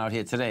be done out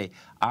here today,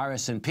 our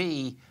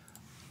S&P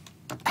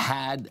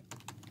had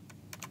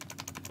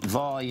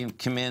volume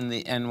come in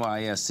the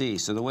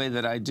NYSE. So the way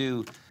that I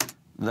do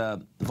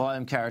the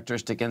volume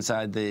characteristic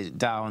inside the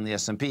Dow and the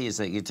S&P is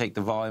that you take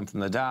the volume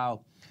from the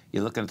Dow,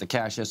 you're looking at the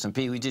cash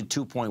S&P. We did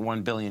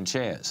 2.1 billion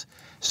shares.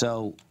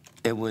 So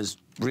it was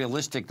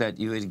realistic that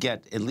you would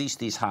get at least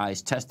these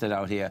highs tested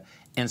out here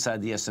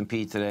inside the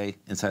S&P today,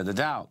 inside the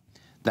Dow.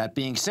 That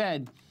being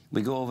said,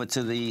 we go over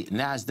to the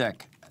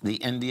NASDAQ, the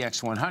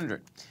NDX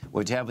 100.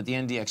 What you have with the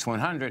NDX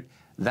 100,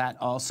 that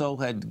also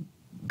had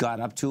got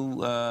up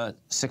to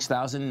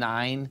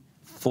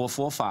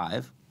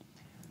 6,945.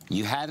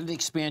 You had an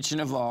expansion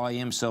of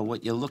volume, so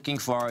what you're looking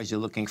for is you're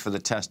looking for the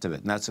test of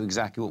it, and that's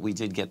exactly what we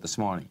did get this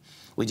morning.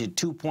 We did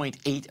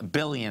 2.8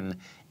 billion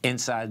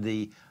inside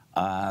the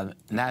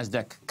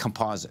NASDAQ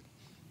composite.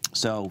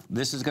 So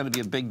this is going to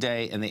be a big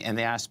day in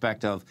the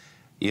aspect of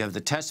you have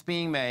the tests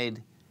being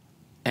made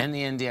and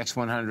the NDX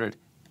 100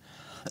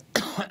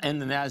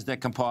 and the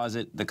NASDAQ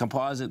composite. The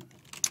composite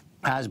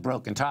has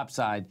broken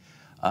topside.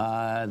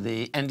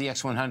 The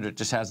NDX 100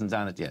 just hasn't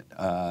done it yet.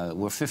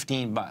 We're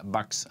 15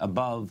 bucks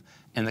above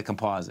in the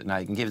composite. Now,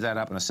 you can give that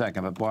up in a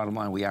second, but bottom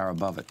line, we are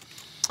above it.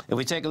 If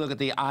we take a look at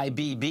the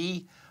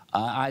IBB,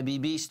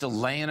 IBB still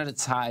laying at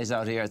its highs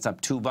out here. It's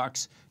up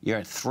 $2. You're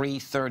at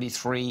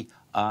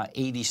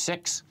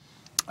 333.86.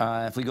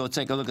 If we go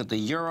take a look at the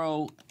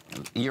euro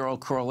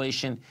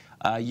correlation,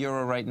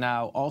 euro right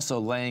now also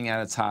laying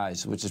at its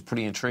highs, which is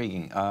pretty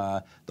intriguing.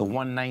 The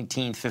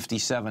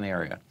 119.57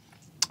 area.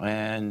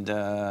 And,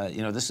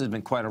 you know, this has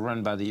been quite a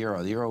run by the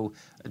euro. The euro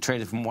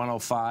traded from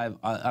 105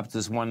 up to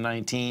this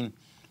 119.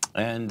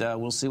 And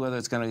we'll see whether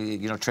it's going to,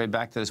 you know, trade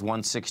back to this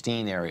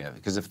 116 area.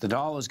 Because if the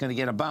dollar is going to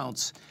get a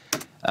bounce,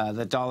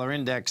 the dollar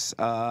index,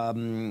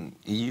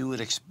 you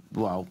would,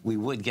 well, we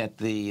would get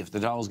if the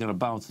dollar is going to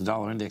bounce, the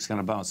dollar index is going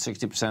to bounce.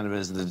 60% of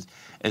it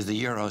is the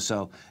euro.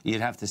 So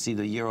you'd have to see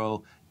the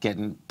euro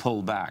getting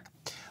pulled back.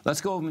 Let's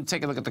go over and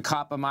take a look at the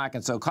copper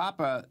market. So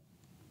copper,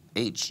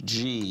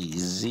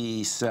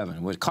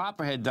 HGZ7. What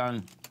copper had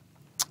done,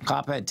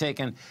 copper had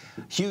taken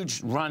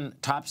huge run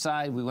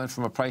topside. We went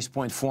from a price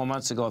point 4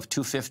 months ago of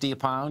 $2.50 a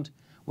pound.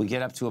 We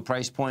get up to a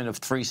price point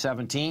of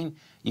 $3.17.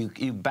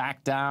 You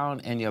back down,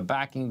 and you're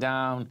backing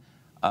down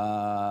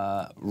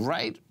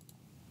right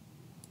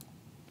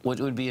what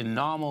would be a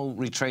normal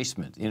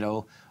retracement. You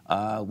know,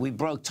 we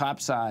broke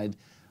topside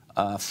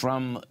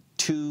from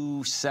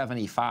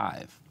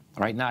 275.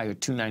 Right now, you're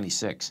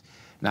 296.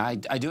 Now, I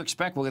do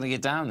expect we're going to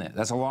get down there.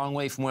 That's a long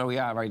way from where we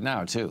are right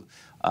now, too.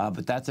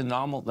 But that's a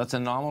normal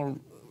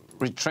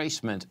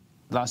retracement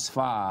thus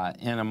far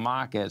in a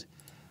market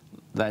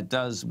that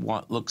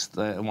wants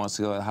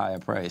to go at a higher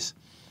price.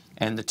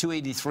 And the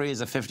 283 is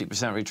a 50%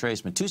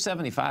 retracement.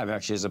 275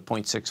 actually is a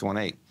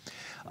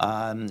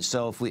 0.618.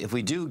 So if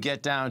we do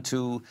get down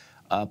to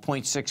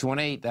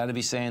 0.618, that'd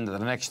be saying that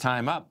the next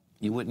time up,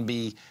 you wouldn't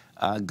be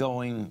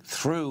going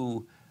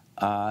through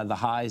the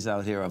highs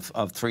out here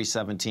of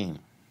 317.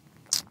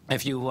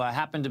 If you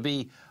happen to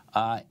be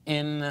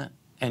in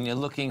and you're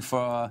looking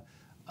for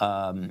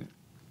an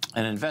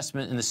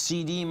investment in the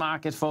CD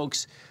market,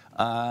 folks,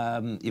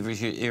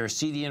 if you're a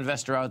CD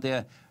investor out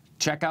there,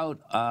 check out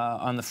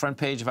on the front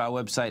page of our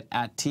website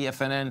at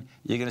TFNN,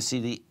 you're going to see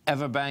the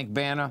Everbank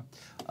banner.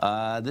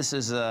 This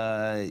is,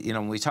 you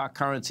know, when we talk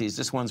currencies,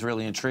 this one's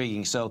really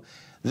intriguing. So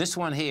this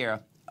one here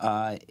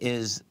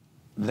is,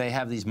 they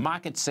have these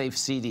market-safe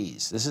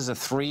CDs. This is a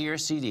 3-year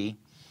CD.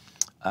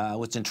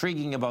 What's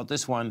intriguing about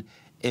this one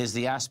is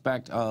the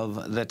aspect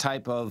of the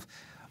type of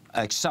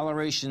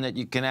acceleration that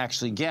you can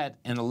actually get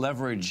and the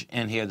leverage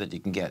in here that you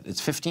can get.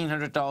 It's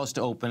 $1,500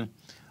 to open.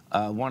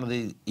 One of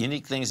the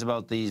unique things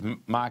about these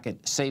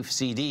market-safe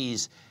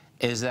CDs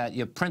is that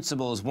your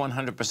principal is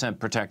 100%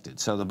 protected.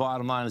 So the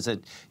bottom line is that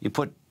you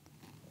put,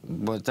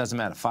 well, it doesn't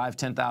matter,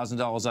 $5,000,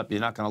 $10,000 up,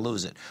 you're not going to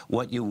lose it.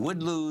 What you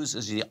would lose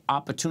is the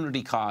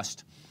opportunity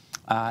cost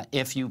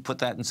if you put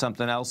that in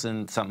something else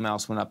and something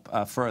else went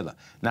up further.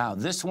 Now,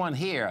 this one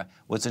here,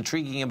 what's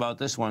intriguing about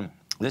this one,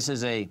 this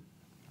is a,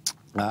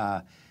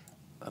 let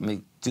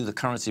me do the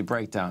currency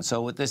breakdown.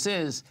 So what this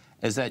is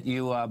that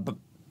you are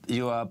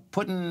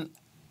putting,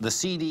 the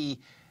CD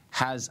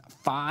has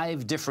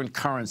 5 different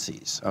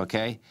currencies,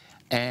 okay?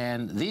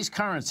 And these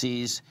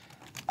currencies,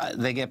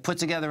 they get put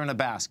together in a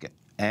basket.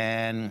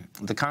 And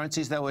the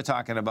currencies that we're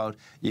talking about,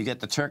 you get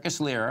the Turkish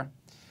lira,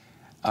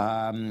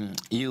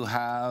 you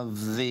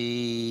have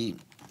the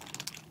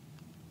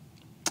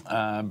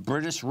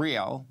British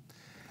real,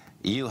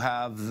 you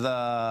have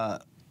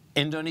the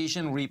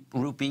Indonesian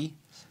rupee,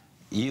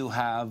 you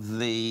have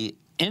the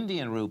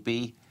Indian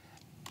rupee,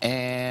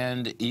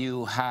 and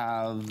you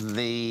have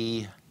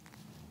the,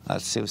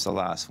 let's see, what's the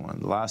last one?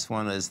 The last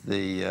one is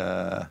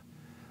the,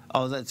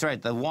 oh, that's right,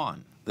 the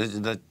yuan,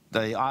 the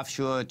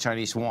offshore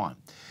Chinese yuan.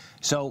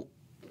 So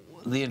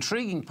the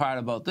intriguing part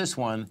about this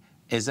one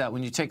is that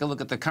when you take a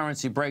look at the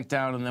currency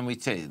breakdown, and then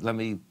let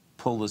me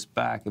pull this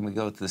back and we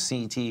go to the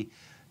CT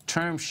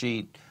term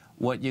sheet,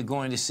 what you're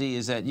going to see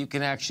is that you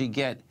can actually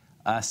get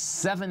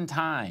 7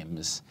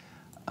 times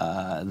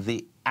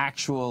the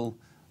actual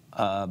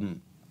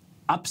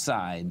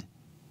upside.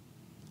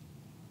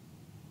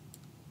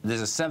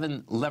 There's a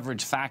 7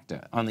 leverage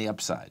factor on the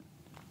upside.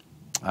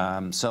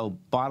 So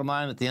bottom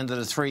line, at the end of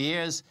the 3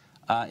 years,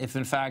 if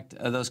in fact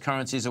those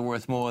currencies are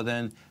worth more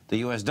than the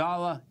US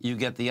dollar, you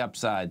get the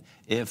upside.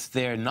 If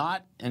they're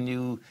not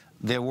and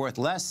they're worth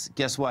less,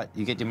 guess what?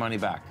 You get your money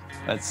back.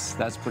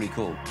 That's pretty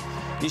cool.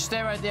 You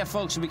stay right there,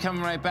 folks. We'll be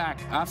coming right back.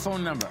 Our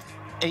phone number,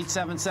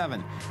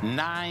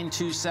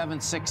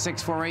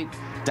 877-927-6648.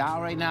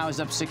 Dow right now is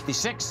up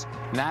 66.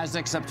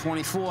 Nasdaq's up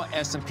 24.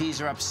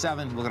 S&Ps are up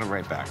 7. We're going to be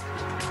right back.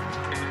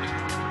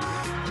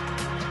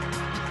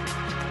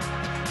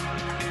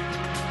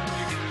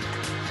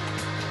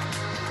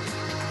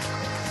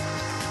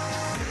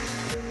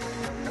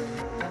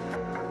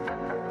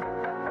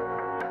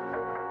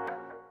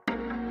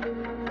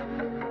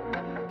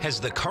 Has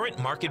the current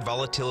market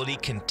volatility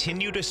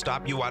continued to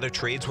stop you out of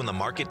trades when the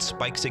market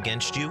spikes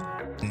against you?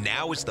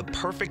 Now is the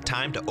perfect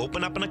time to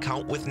open up an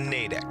account with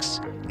Nadex.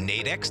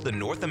 Nadex, the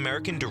North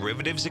American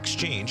Derivatives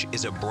Exchange,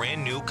 is a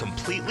brand new,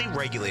 completely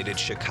regulated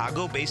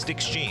Chicago-based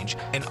exchange,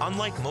 and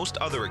unlike most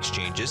other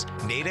exchanges,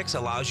 Nadex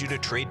allows you to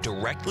trade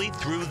directly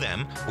through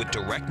them with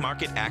direct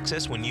market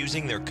access when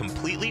using their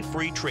completely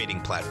free trading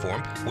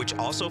platform, which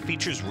also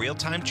features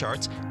real-time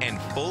charts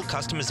and full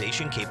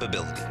customization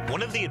capability.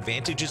 One of the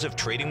advantages of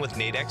trading with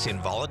Nadex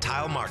in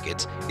volatile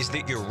markets is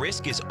that your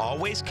risk is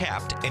always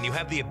capped and you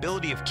have the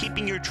ability of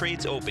keeping your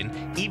trades open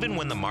even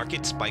when the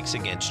market spikes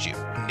against you.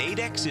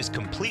 Nadex is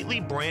completely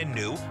brand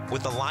new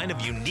with a line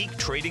of unique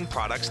trading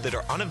products that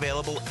are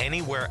unavailable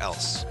anywhere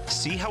else.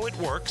 See how it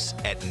works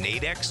at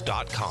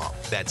nadex.com.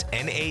 That's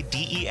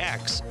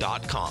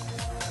NADEX.com.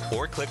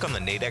 Or click on the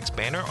Nadex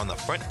banner on the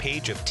front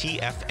page of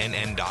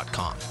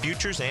TFNN.com.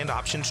 Futures and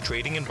options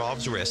trading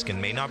involves risk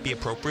and may not be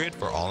appropriate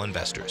for all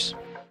investors.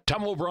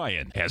 Tom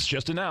O'Brien has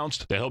just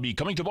announced that he'll be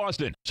coming to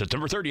Boston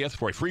September 30th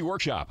for a free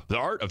workshop, The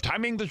Art of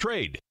Timing the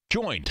Trade.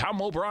 Join Tom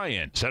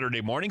O'Brien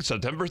Saturday morning,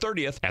 September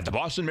 30th at the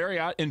Boston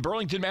Marriott in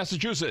Burlington,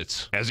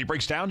 Massachusetts, as he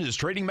breaks down his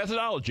trading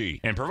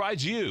methodology and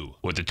provides you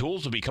with the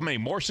tools to become a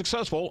more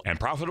successful and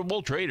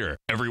profitable trader.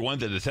 Everyone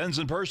that attends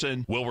in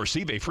person will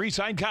receive a free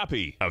signed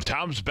copy of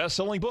Tom's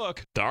best-selling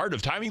book, The Art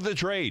of Timing the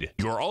Trade,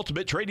 Your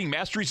Ultimate Trading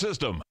Mastery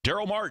System.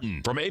 Daryl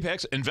Martin from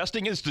Apex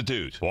Investing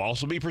Institute will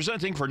also be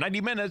presenting for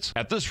 90 minutes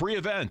at this free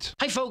event.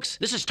 Hi, folks.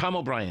 This is Tom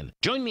O'Brien.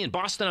 Join me in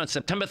Boston on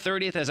September September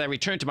 30th as I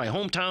return to my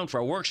hometown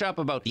for a workshop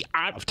about the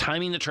art of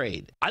timing the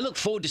trade. I look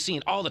forward to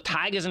seeing all the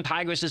tigers and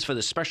tigresses for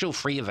this special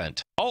free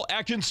event. All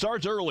action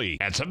starts early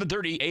at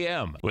 7:30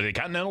 a.m. with a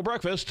continental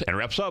breakfast and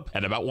wraps up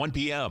at about 1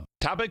 p.m.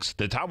 Topics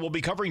that Tom will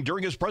be covering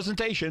during his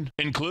presentation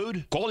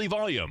include quality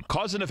volume,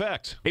 cause and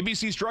effect,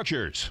 ABC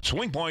structures,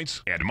 swing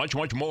points, and much,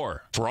 much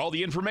more. For all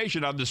the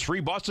information on this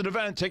free Boston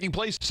event taking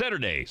place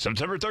Saturday,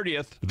 September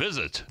 30th,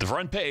 visit the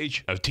front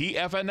page of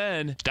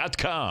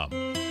TFNN.com.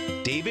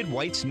 David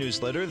White's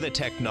newsletter, The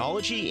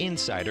Technology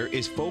Insider,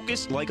 is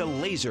focused like a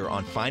laser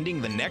on finding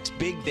the next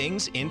big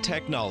things in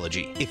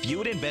technology. If you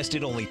had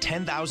invested only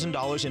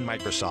 $10,000 in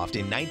Microsoft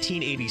in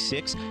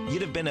 1986,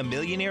 you'd have been a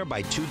millionaire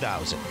by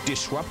 2000.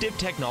 Disruptive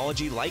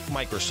technology like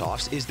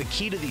Microsoft's is the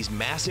key to these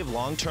massive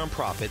long-term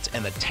profits,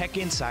 and the Tech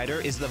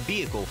Insider is the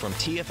vehicle from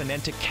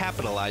TFNN to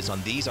capitalize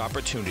on these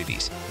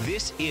opportunities.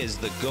 This is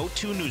the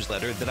go-to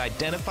newsletter that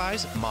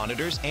identifies,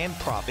 monitors, and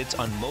profits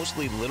on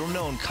mostly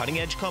little-known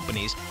cutting-edge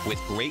companies with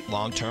great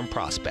long-term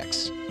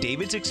prospects.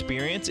 David's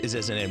experience is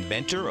as an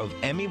inventor of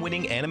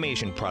Emmy-winning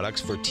animation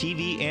products for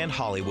TV and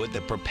Hollywood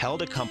that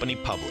propelled a company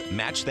public.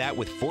 Match that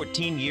with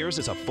 14 years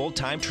as a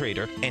full-time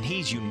trader, and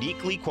he's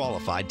uniquely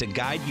qualified to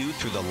guide you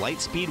through the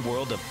light-speed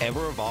world of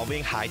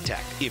ever-evolving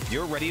high-tech. If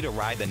you're ready to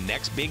ride the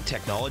next big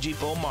technology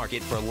bull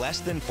market for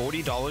less than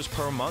 $40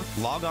 per month,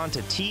 log on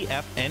to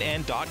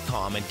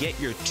TFNN.com and get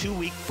your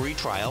 2-week free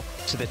trial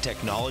to the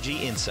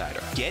Technology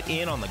Insider. Get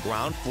in on the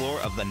ground floor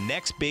of the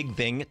next big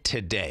thing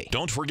today.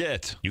 Don't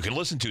forget, you can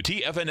listen to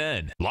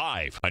TFNN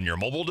live on your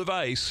mobile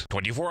device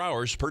 24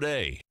 hours per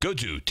day. Go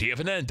to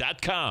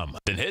TFNN.com,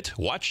 then hit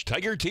Watch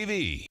Tiger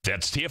TV.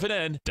 That's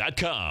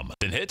TFNN.com,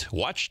 then hit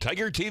Watch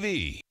Tiger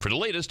TV for the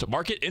latest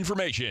market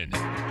information.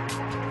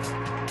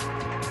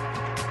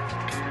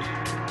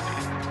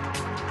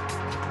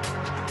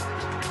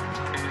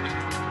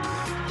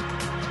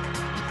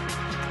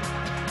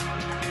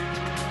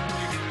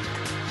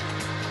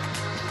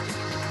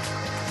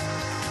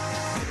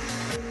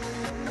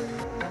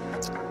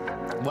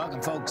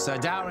 Welcome, folks.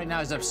 Dow right now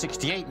is up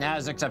 68.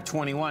 Nasdaq's up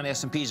 21.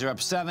 S&Ps are up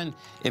 7.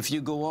 If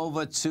you go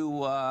over to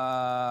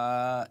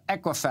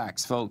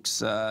Equifax, folks,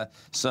 so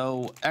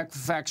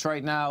Equifax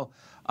right now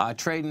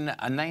trading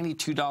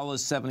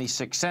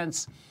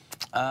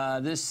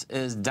 $92.76. This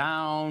is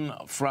down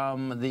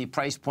from the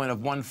price point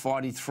of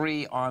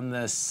 143 on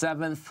the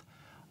 7th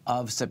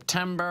of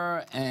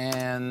September,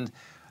 and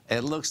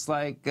it looks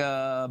like,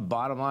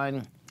 bottom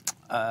line,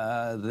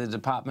 the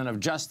Department of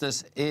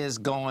Justice is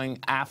going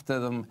after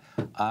them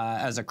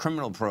as a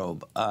criminal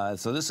probe.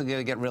 So this is going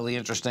to get really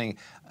interesting.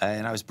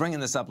 And I was bringing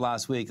this up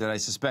last week that I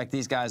suspect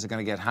these guys are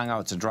going to get hung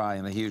out to dry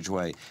in a huge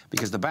way,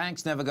 because the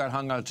banks never got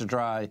hung out to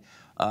dry.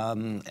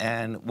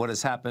 And what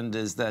has happened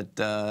is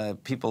that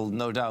people,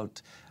 no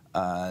doubt,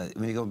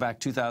 when you go back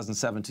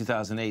 2007,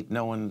 2008,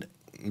 no one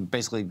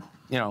basically,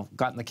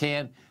 got in the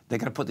can. They're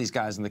going to put these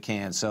guys in the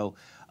can. So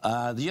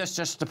the U.S.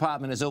 Justice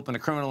Department has opened a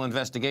criminal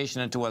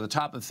investigation into whether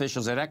top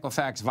officials at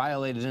Equifax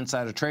violated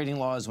insider trading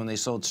laws when they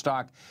sold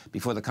stock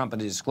before the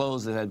company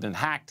disclosed that it had been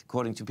hacked,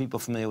 according to people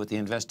familiar with the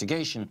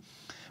investigation.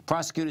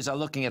 Prosecutors are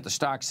looking at the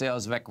stock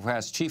sales of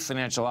Equifax Chief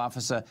Financial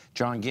Officer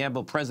John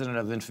Gamble, President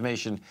of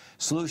Information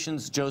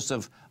Solutions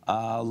Joseph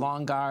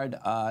Longard,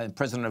 and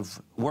President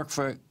of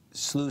Workforce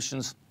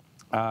Solutions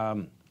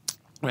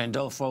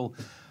Randolfo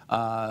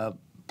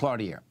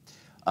Ploutier.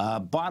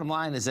 Bottom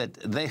line is that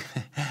they,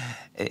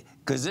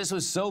 because this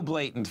was so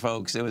blatant,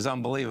 folks, it was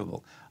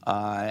unbelievable.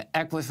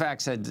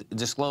 Equifax had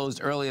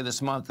disclosed earlier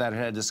this month that it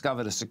had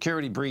discovered a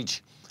security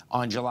breach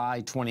on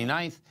July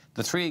 29th.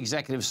 The 3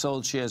 executives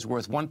sold shares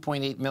worth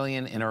 $1.8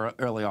 million in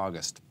early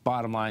August.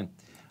 Bottom line,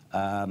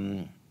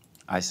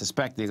 I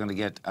suspect they're going to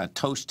get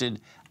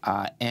toasted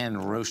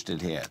and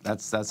roasted here.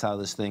 That's how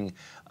this thing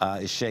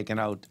is shaken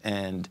out,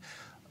 and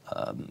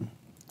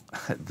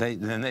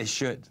they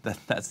should.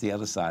 That's the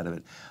other side of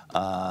it.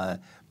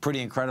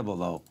 Pretty incredible,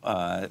 though,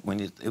 when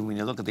you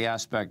look at the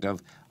aspect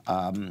of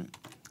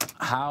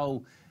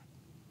how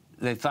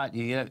they thought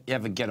you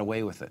ever get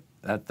away with it.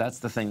 That's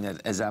the thing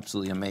that is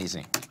absolutely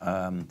amazing.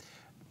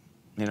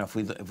 If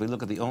we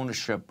look at the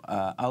ownership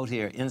out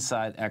here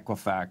inside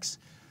Equifax,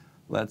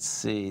 let's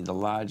see the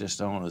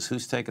largest owners.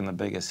 Who's taking the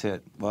biggest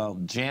hit? Well,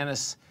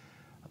 Janus.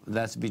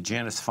 That'd be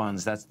Janus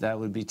Funds. That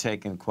would be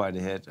taking quite a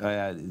hit.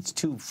 It's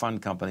 2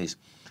 fund companies.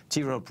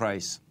 T. Rowe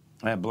Price,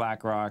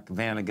 BlackRock,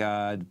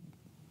 Vanguard,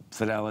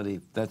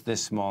 Fidelity. They're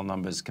small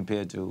numbers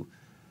compared to,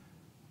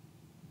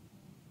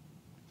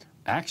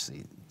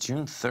 actually,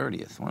 June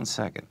 30th. 1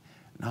 second.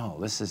 No,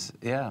 this is,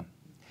 yeah.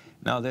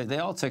 No, they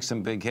all took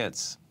some big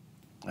hits.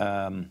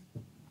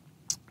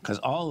 Because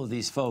all of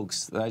these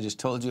folks that I just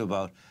told you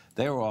about,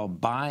 they were all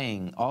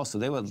buying also.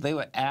 They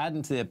were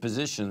adding to their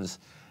positions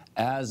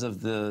as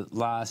of the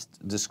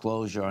last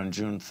disclosure on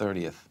June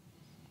 30th.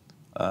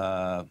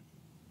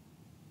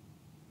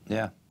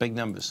 Yeah, big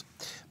numbers.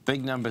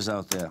 Big numbers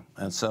out there.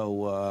 And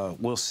so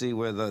we'll see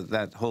where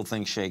that whole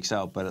thing shakes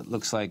out, but it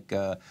looks like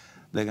they're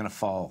going to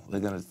fall. They're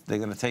going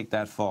to take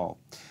that fall.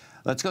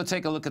 Let's go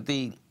take a look at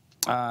the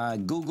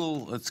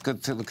Google, let's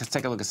take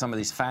a look at some of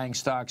these FANG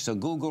stocks. So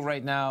Google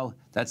right now,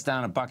 that's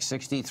down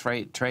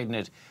 $1.60, trading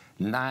at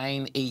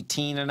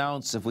 $9.18 an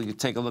ounce. If we could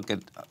take a look at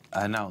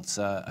an ounce,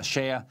 a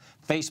share.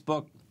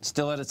 Facebook,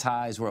 still at its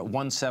highs. We're at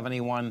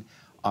 171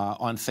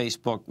 on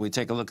Facebook. We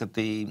take a look at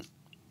the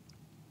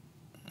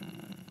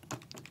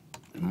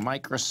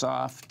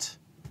Microsoft's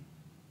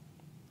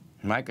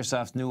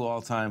new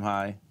all-time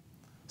high,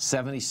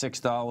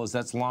 $76.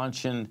 That's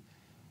launching,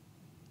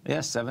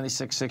 yes,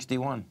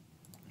 $76.61.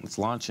 It's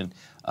launching.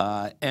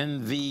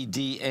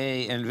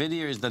 NVDA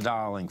is the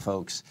darling,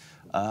 folks.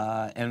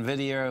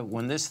 NVIDIA,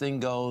 when this thing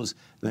goes,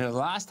 the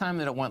last time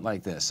that it went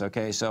like this,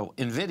 okay, so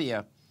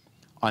NVIDIA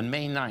on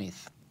May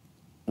 9th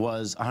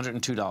was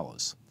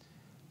 $102.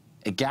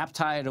 It gapped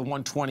higher to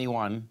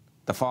 121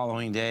 the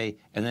following day,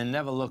 and then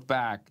never looked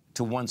back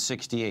to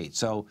 168.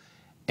 So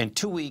in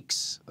 2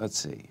 weeks, let's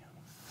see,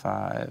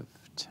 5,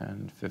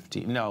 10,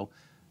 15, no,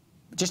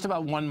 just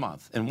about 1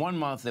 month. In 1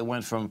 month, it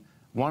went from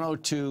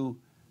 102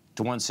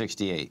 to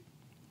 168.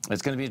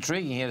 It's going to be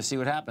intriguing here to see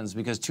what happens,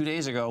 because 2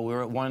 days ago, we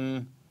were at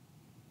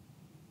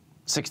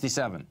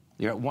 167.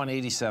 You're at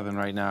 187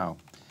 right now.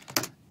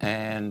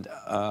 And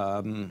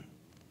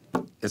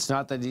it's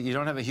not that you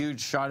don't have a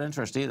huge short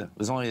interest either.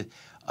 There's only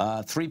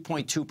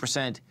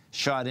 3.2%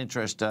 short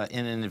interest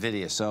in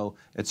NVIDIA. So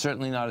it's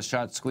certainly not a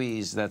short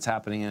squeeze that's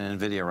happening in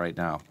NVIDIA right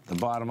now. The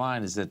bottom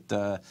line is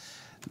that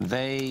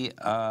they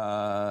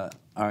are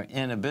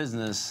in a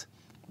business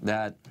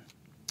that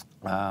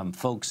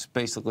folks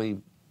basically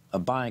are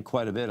buying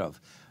quite a bit of.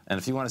 And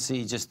if you want to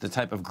see just the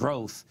type of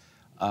growth,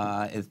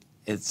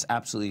 it's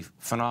absolutely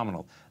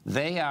phenomenal.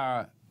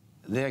 Their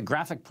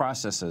graphic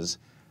processors,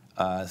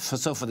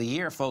 so for the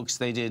year, folks,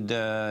 they did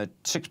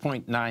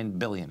 $6.9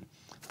 billion.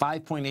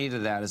 5.8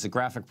 of that is the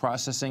graphic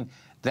processing.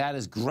 That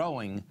is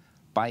growing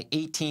by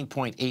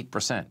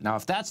 18.8%. Now,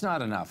 if that's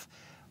not enough,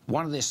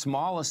 one of the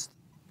smallest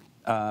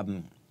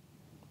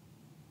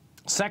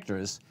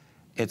sectors,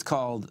 it's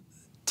called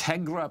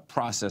Tegra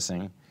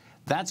processing.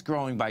 That's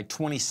growing by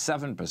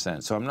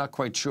 27%. So I'm not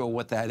quite sure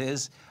what that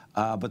is,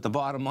 but the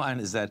bottom line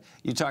is that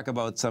you talk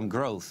about some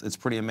growth. It's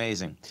pretty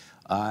amazing.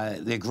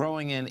 They're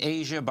growing in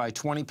Asia by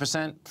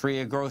 20%,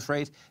 3-year growth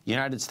rate.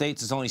 United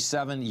States is only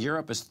 7.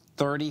 Europe is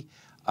 30.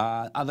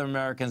 Other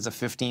Americans are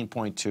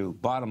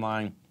 15.2. Bottom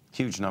line,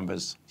 huge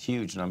numbers,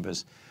 huge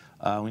numbers.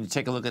 When you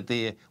take a look at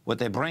what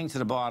they bring to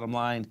the bottom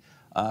line,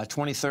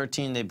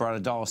 2013 they brought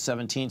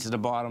 $1.17 to the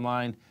bottom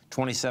line.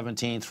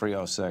 2017,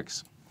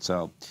 $3.06.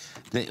 So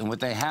and what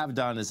they have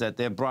done is that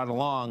they've brought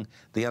along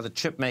the other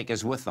chip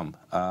makers with them.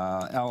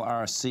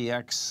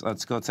 LRCX,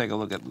 let's go take a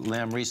look at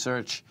Lam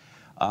Research.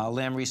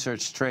 Lam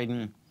Research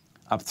trading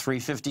up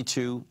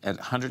 352 at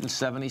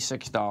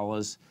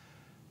 $176.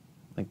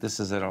 I think this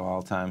is at an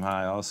all-time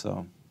high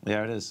also.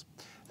 Yeah, it is.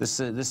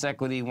 This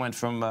equity went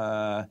from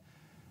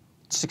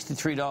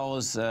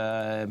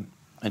 $63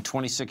 in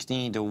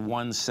 2016 to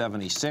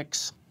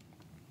 $176.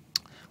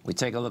 We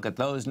take a look at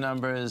those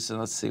numbers, and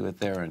let's see what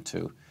they're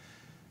into.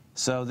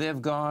 So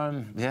they've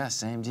gone, yeah,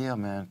 same deal,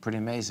 man. Pretty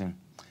amazing.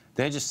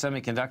 They're just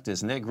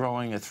semiconductors, and they're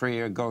growing a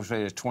 3-year growth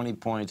rate of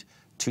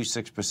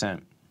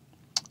 20.26%.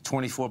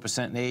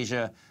 24% in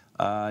Asia.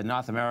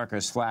 North America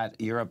is flat.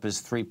 Europe is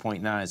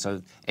 3.9.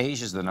 So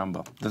Asia's the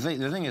number. The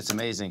thing that's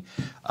amazing,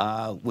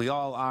 we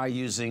all are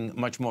using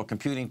much more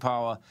computing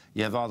power.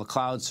 You have all the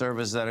cloud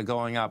servers that are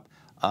going up.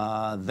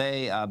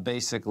 They are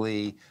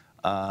basically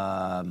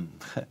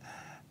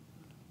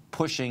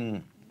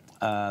pushing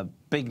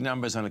big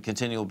numbers on a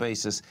continual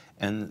basis,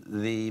 and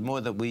the more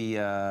that we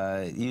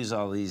use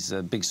all these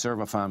big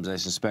server farms, I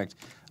suspect,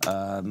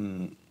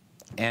 and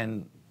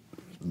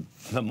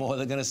the more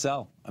they're going to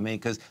sell. I mean,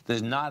 because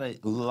there's not a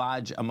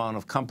large amount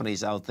of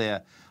companies out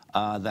there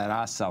that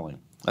are selling.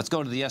 Let's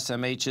go to the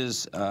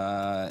SMHs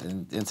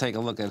and take a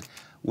look at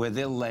where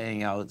they're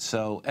laying out.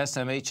 So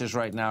SMHs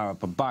right now are up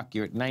 $1.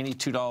 You're at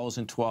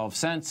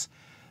 $92.12.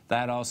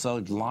 That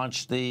also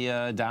launched the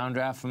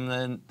downdraft from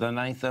the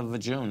 9th of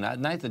June. That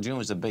 9th of June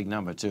was a big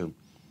number, too.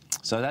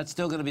 So that's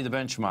still going to be the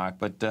benchmark.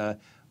 But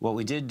what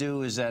we did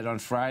do is that on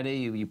Friday,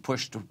 you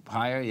pushed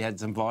higher. You had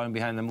some volume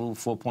behind the move,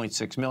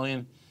 4.6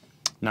 million.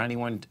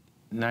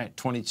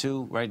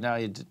 91.22. Right now,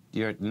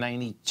 you're at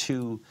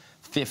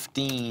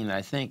 92.15.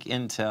 I think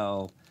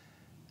Intel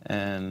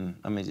and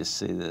let me just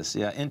see this.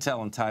 Yeah,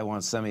 Intel and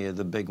Taiwan Semi are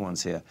the big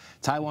ones here.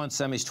 Taiwan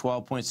Semi's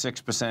 12.6%,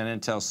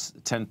 Intel's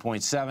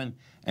 10.7%,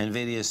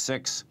 NVIDIA is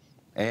 6%,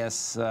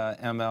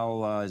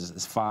 ASML is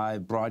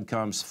 5%,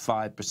 Broadcom's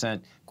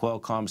 5%,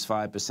 Qualcomm's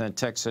 5%,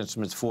 Texas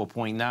Instruments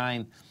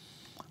 4.9%.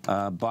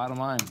 Bottom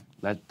line,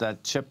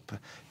 that chip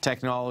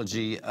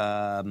technology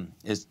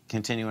is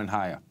continuing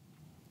higher.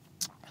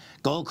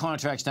 Gold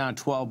contracts down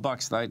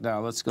 $12 right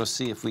now. Let's go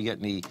see if we get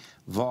any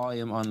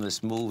volume on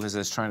this move as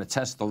it's trying to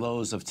test the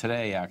lows of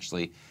today,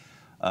 actually.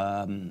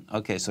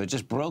 Okay, so it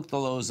just broke the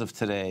lows of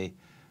today.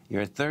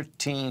 You're at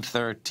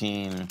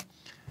 13.13.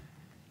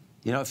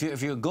 You know,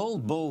 if you're a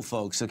gold bull,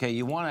 folks, okay,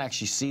 you want to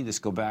actually see this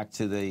go back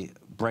to the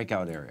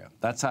breakout area.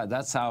 That's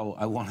how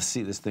I want to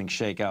see this thing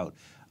shake out.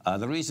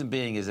 The reason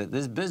being is that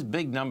there's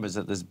big numbers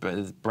at this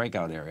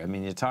breakout area. I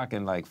mean, you're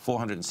talking like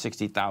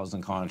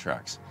 460,000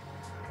 contracts.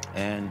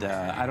 And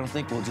I don't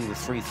think we'll do the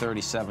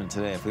 337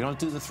 today. If we don't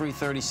do the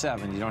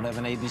 337, you don't have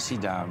an ABC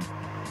down.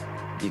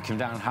 You came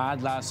down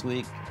hard last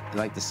week. I'd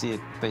like to see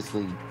it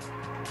basically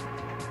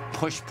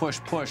push, push,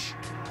 push.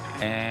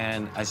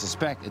 And I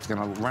suspect it's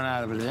going to run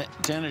out of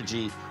its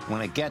energy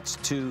when it gets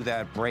to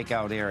that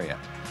breakout area.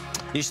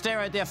 You stay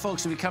right there,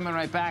 folks. We'll be coming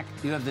right back.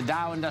 You have the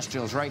Dow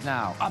Industrials right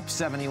now, up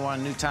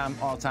 71, new time,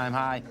 all-time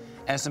high.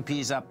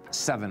 S&P's up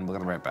 7. We're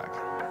going to be right back.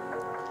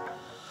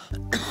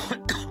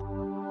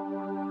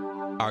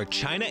 Are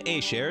China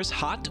A shares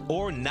hot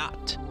or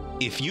not?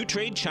 If you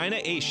trade China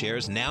A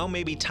shares, now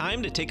may be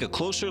time to take a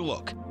closer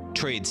look.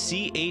 Trade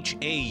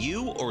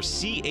CHAU or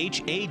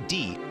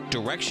CHAD,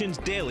 Directions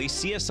Daily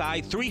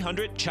CSI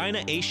 300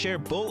 China A Share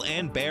Bull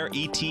and Bear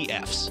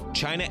ETFs.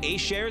 China A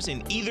shares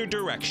in either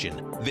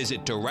direction.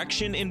 Visit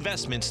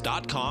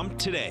directioninvestments.com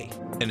today.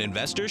 An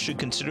investor should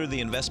consider the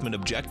investment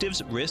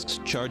objectives, risks,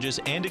 charges,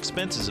 and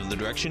expenses of the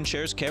Direction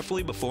shares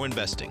carefully before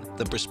investing.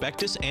 The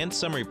prospectus and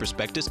summary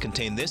prospectus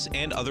contain this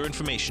and other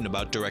information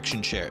about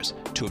Direction shares.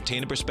 To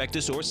obtain a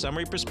prospectus or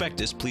summary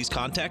prospectus, please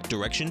contact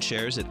Direction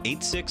shares at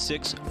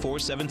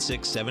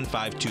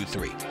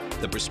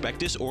 866-476-7523. The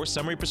prospectus or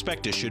summary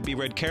prospectus should be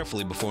read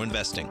carefully before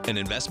investing. An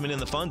investment in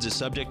the funds is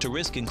subject to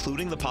risk,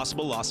 including the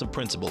possible loss of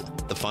principal.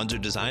 The funds are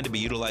designed to be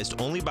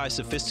utilized only by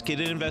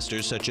sophisticated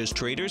investors such as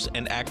traders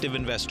and active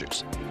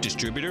investors.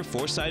 Distributor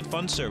Foreside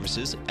Fund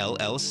Services,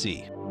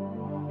 LLC.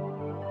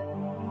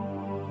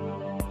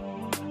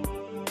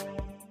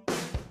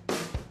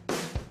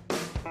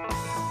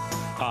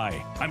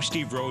 Hi, I'm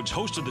Steve Rhodes,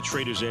 host of the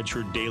Trader's Edge,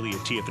 heard daily at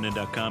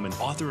TFNN.com and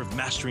author of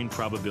Mastering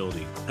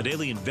Probability, a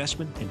daily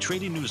investment and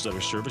trading newsletter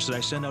service that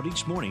I send out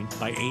each morning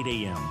by 8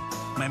 a.m.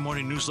 My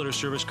morning newsletter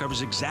service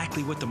covers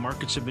exactly what the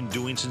markets have been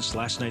doing since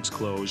last night's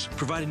close,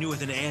 providing you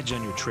with an edge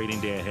on your trading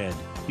day ahead.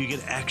 You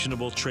get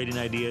actionable trading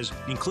ideas,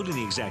 including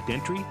the exact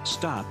entry,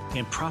 stop,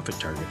 and profit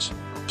targets.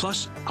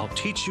 Plus, I'll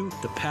teach you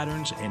the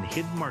patterns and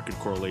hidden market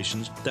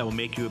correlations that will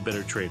make you a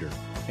better trader.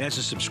 As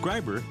a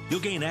subscriber,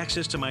 you'll gain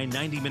access to my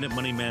 90-minute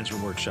money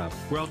management workshop,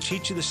 where I'll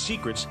teach you the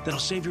secrets that'll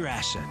save your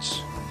assets.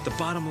 The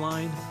bottom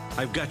line,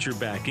 I've got your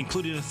back,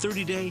 including a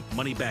 30-day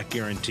money-back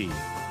guarantee.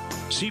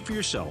 See for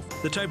yourself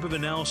the type of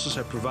analysis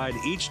I provide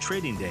each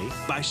trading day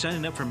by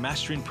signing up for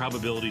Mastering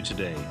Probability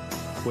today.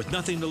 With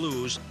nothing to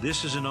lose,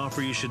 this is an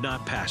offer you should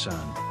not pass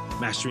on.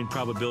 Mastering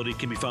Probability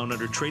can be found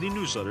under Trading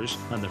Newsletters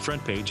on the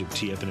front page of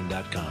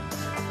TFNN.com.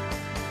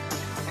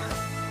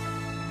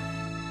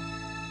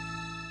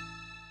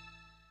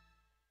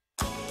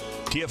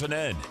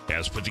 TFNN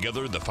has put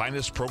together the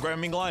finest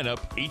programming lineup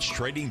each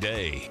trading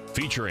day,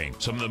 featuring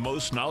some of the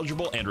most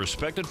knowledgeable and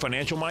respected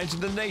financial minds in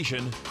the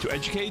nation to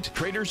educate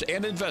traders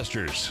and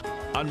investors.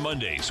 On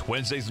Mondays,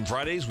 Wednesdays, and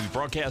Fridays, we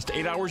broadcast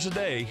 8 hours a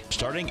day,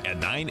 starting at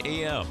 9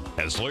 a.m.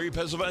 as Larry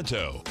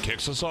Pesavento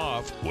kicks us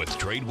off with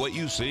Trade What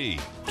You See.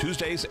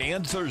 Tuesdays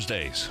and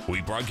Thursdays, we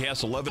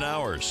broadcast 11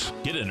 hours.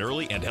 Get an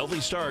early and healthy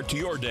start to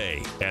your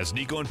day as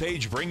Nico and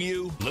Paige bring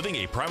you Living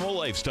a Primal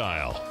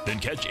Lifestyle. Then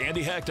catch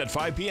Andy Hecht at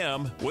 5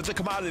 p.m. with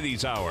the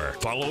Commodities Hour,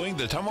 following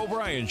the Tom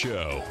O'Brien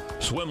Show.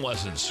 Swim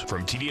lessons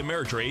from TD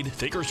Ameritrade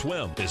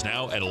Thinkorswim is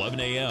now at 11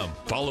 a.m.,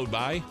 followed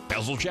by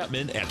Basil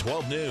Chapman at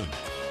 12 noon.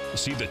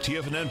 See the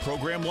TFNN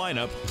program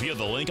lineup via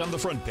the link on the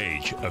front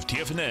page of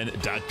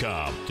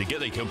TFNN.com to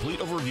get a complete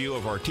overview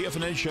of our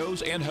TFNN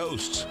shows and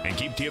hosts. And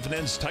keep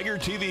TFNN's Tiger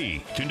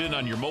TV tuned in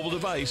on your mobile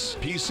device,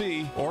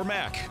 PC, or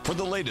Mac for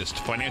the latest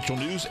financial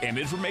news and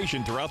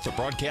information throughout the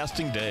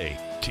broadcasting day.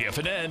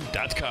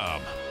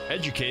 TFNN.com.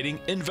 Educating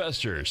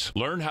investors.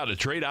 Learn how to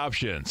trade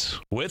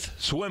options with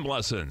swim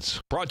lessons.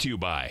 Brought to you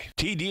by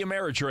TD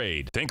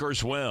Ameritrade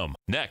Thinkorswim.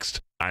 Next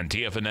on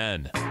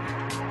TFNN.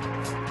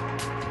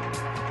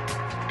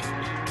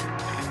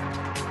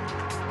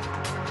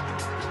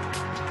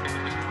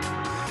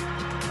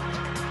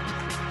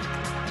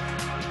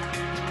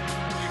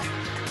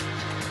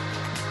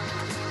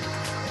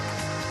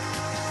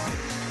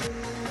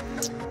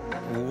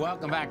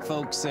 Welcome back,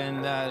 folks,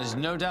 and there's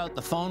no doubt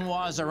the phone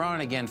wars are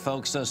on again,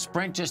 folks. So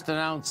Sprint just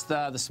announced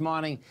this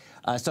morning.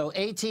 So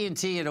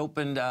AT&T had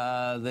opened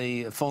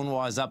the phone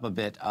wars up a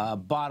bit.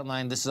 Bottom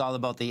line, this is all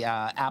about the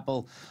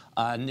Apple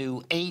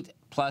new 8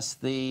 plus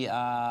the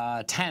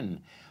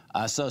 10.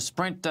 So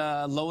Sprint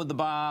lowered the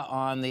bar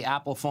on the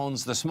Apple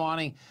phones this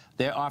morning.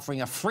 They're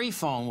offering a free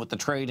phone with the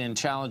trade-in,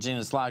 challenging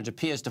its larger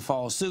peers to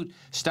follow suit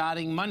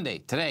starting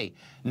Monday, today.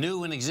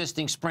 New and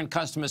existing Sprint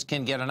customers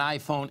can get an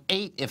iPhone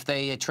 8 if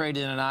they trade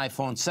in an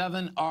iPhone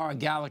 7 or a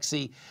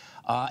Galaxy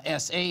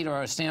S8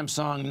 or a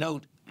Samsung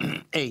Note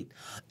 8.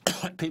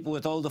 People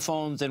with older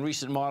phones and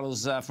recent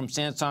models from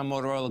Samsung,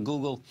 Motorola,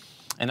 Google,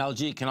 and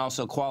LG can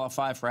also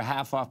qualify for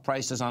half-off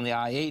prices on the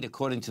i8,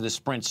 according to the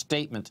Sprint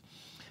statement.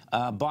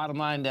 Bottom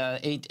line,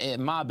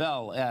 Ma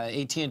Bell,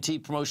 AT&T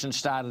promotion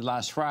started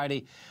last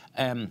Friday.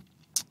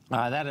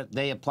 That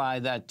they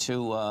applied that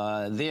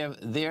to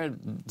their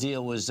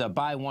deal was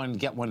buy one,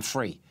 get one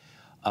free.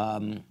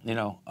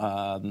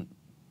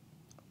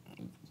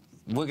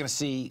 we're going to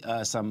see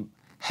some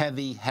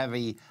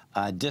heavy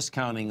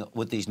discounting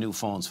with these new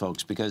phones,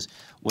 folks, because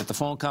what the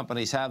phone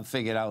companies have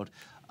figured out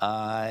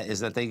is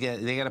that they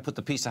got to put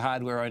the piece of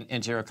hardware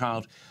into your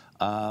account.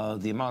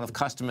 The amount of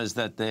customers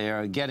that they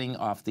are getting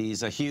off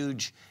these are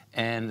huge,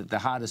 and the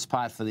hardest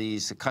part for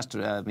these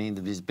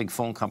these big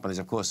phone companies,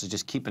 of course, is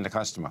just keeping the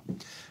customer.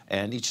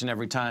 And each and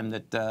every time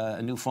that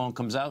a new phone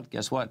comes out,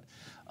 guess what?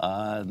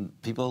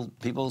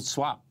 People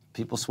swap.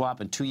 People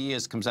swap, and 2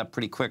 years comes up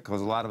pretty quick because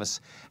a lot of us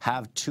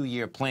have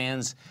 2-year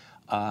plans.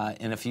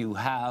 And if you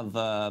have,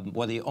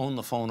 whether you own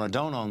the phone or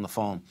don't own the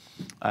phone,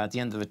 at the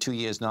end of the 2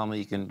 years, normally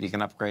you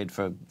can upgrade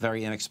for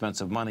very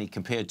inexpensive money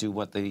compared to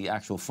what the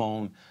actual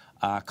phone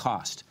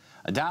cost.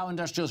 Dow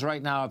Industrials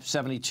right now up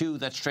 72.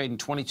 That's trading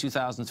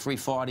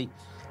 22,340.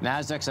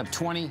 Nadex up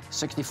 20,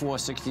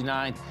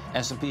 64.69.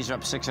 S&Ps are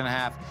up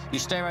 6.5. You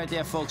stay right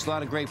there, folks. A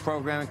lot of great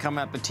programming coming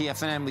up at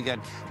TFNN.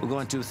 We're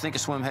going to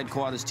Thinkorswim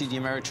headquarters, TD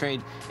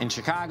Ameritrade in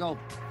Chicago.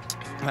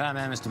 I'm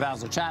Mr.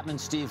 Basil Chapman,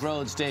 Steve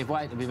Rhodes, Dave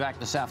White. We'll be back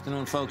this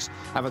afternoon, folks.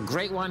 Have a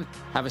great one.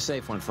 Have a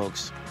safe one,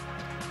 folks.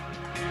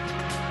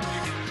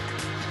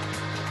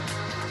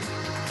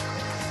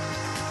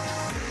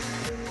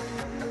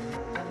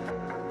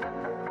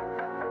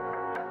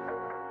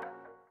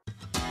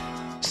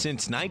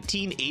 Since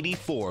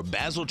 1984,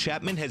 Basil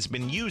Chapman has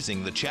been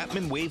using the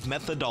Chapman Wave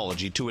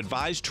methodology to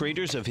advise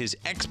traders of his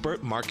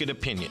expert market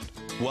opinion.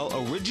 While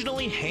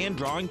originally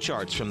hand-drawing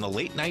charts from the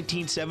late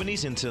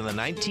 1970s into the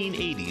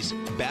 1980s,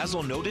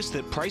 Basil noticed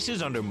that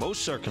prices under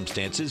most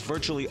circumstances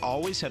virtually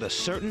always had a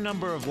certain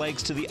number of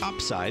legs to the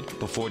upside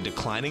before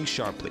declining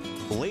sharply.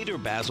 Later,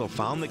 Basil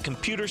found that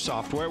computer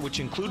software,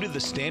 which included the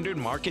standard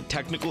market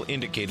technical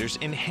indicators,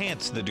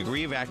 enhanced the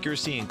degree of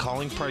accuracy in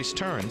calling price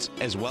turns,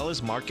 as well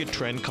as market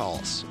trend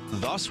calls.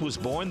 Thus was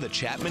born the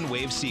Chapman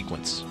Wave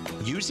sequence.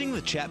 Using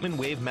the Chapman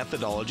Wave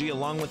methodology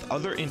along with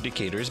other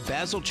indicators,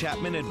 Basil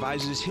Chapman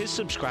advises his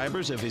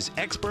subscribers of his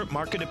expert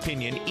market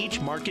opinion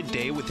each market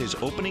day with his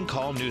opening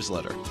call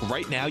newsletter.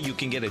 Right now, you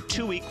can get a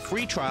 2-week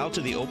free trial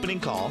to the opening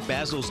call,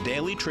 Basil's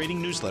daily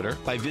trading newsletter,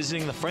 by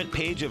visiting the front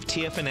page of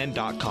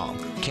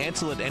TFNN.com.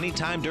 Cancel at any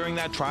time during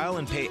that trial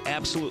and pay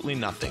absolutely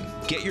nothing.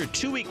 Get your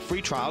 2-week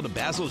free trial to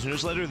Basil's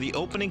newsletter, The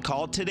Opening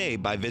Call, today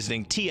by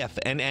visiting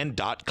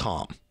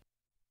TFNN.com.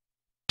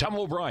 Tom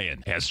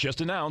O'Brien has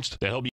just announced that he'll be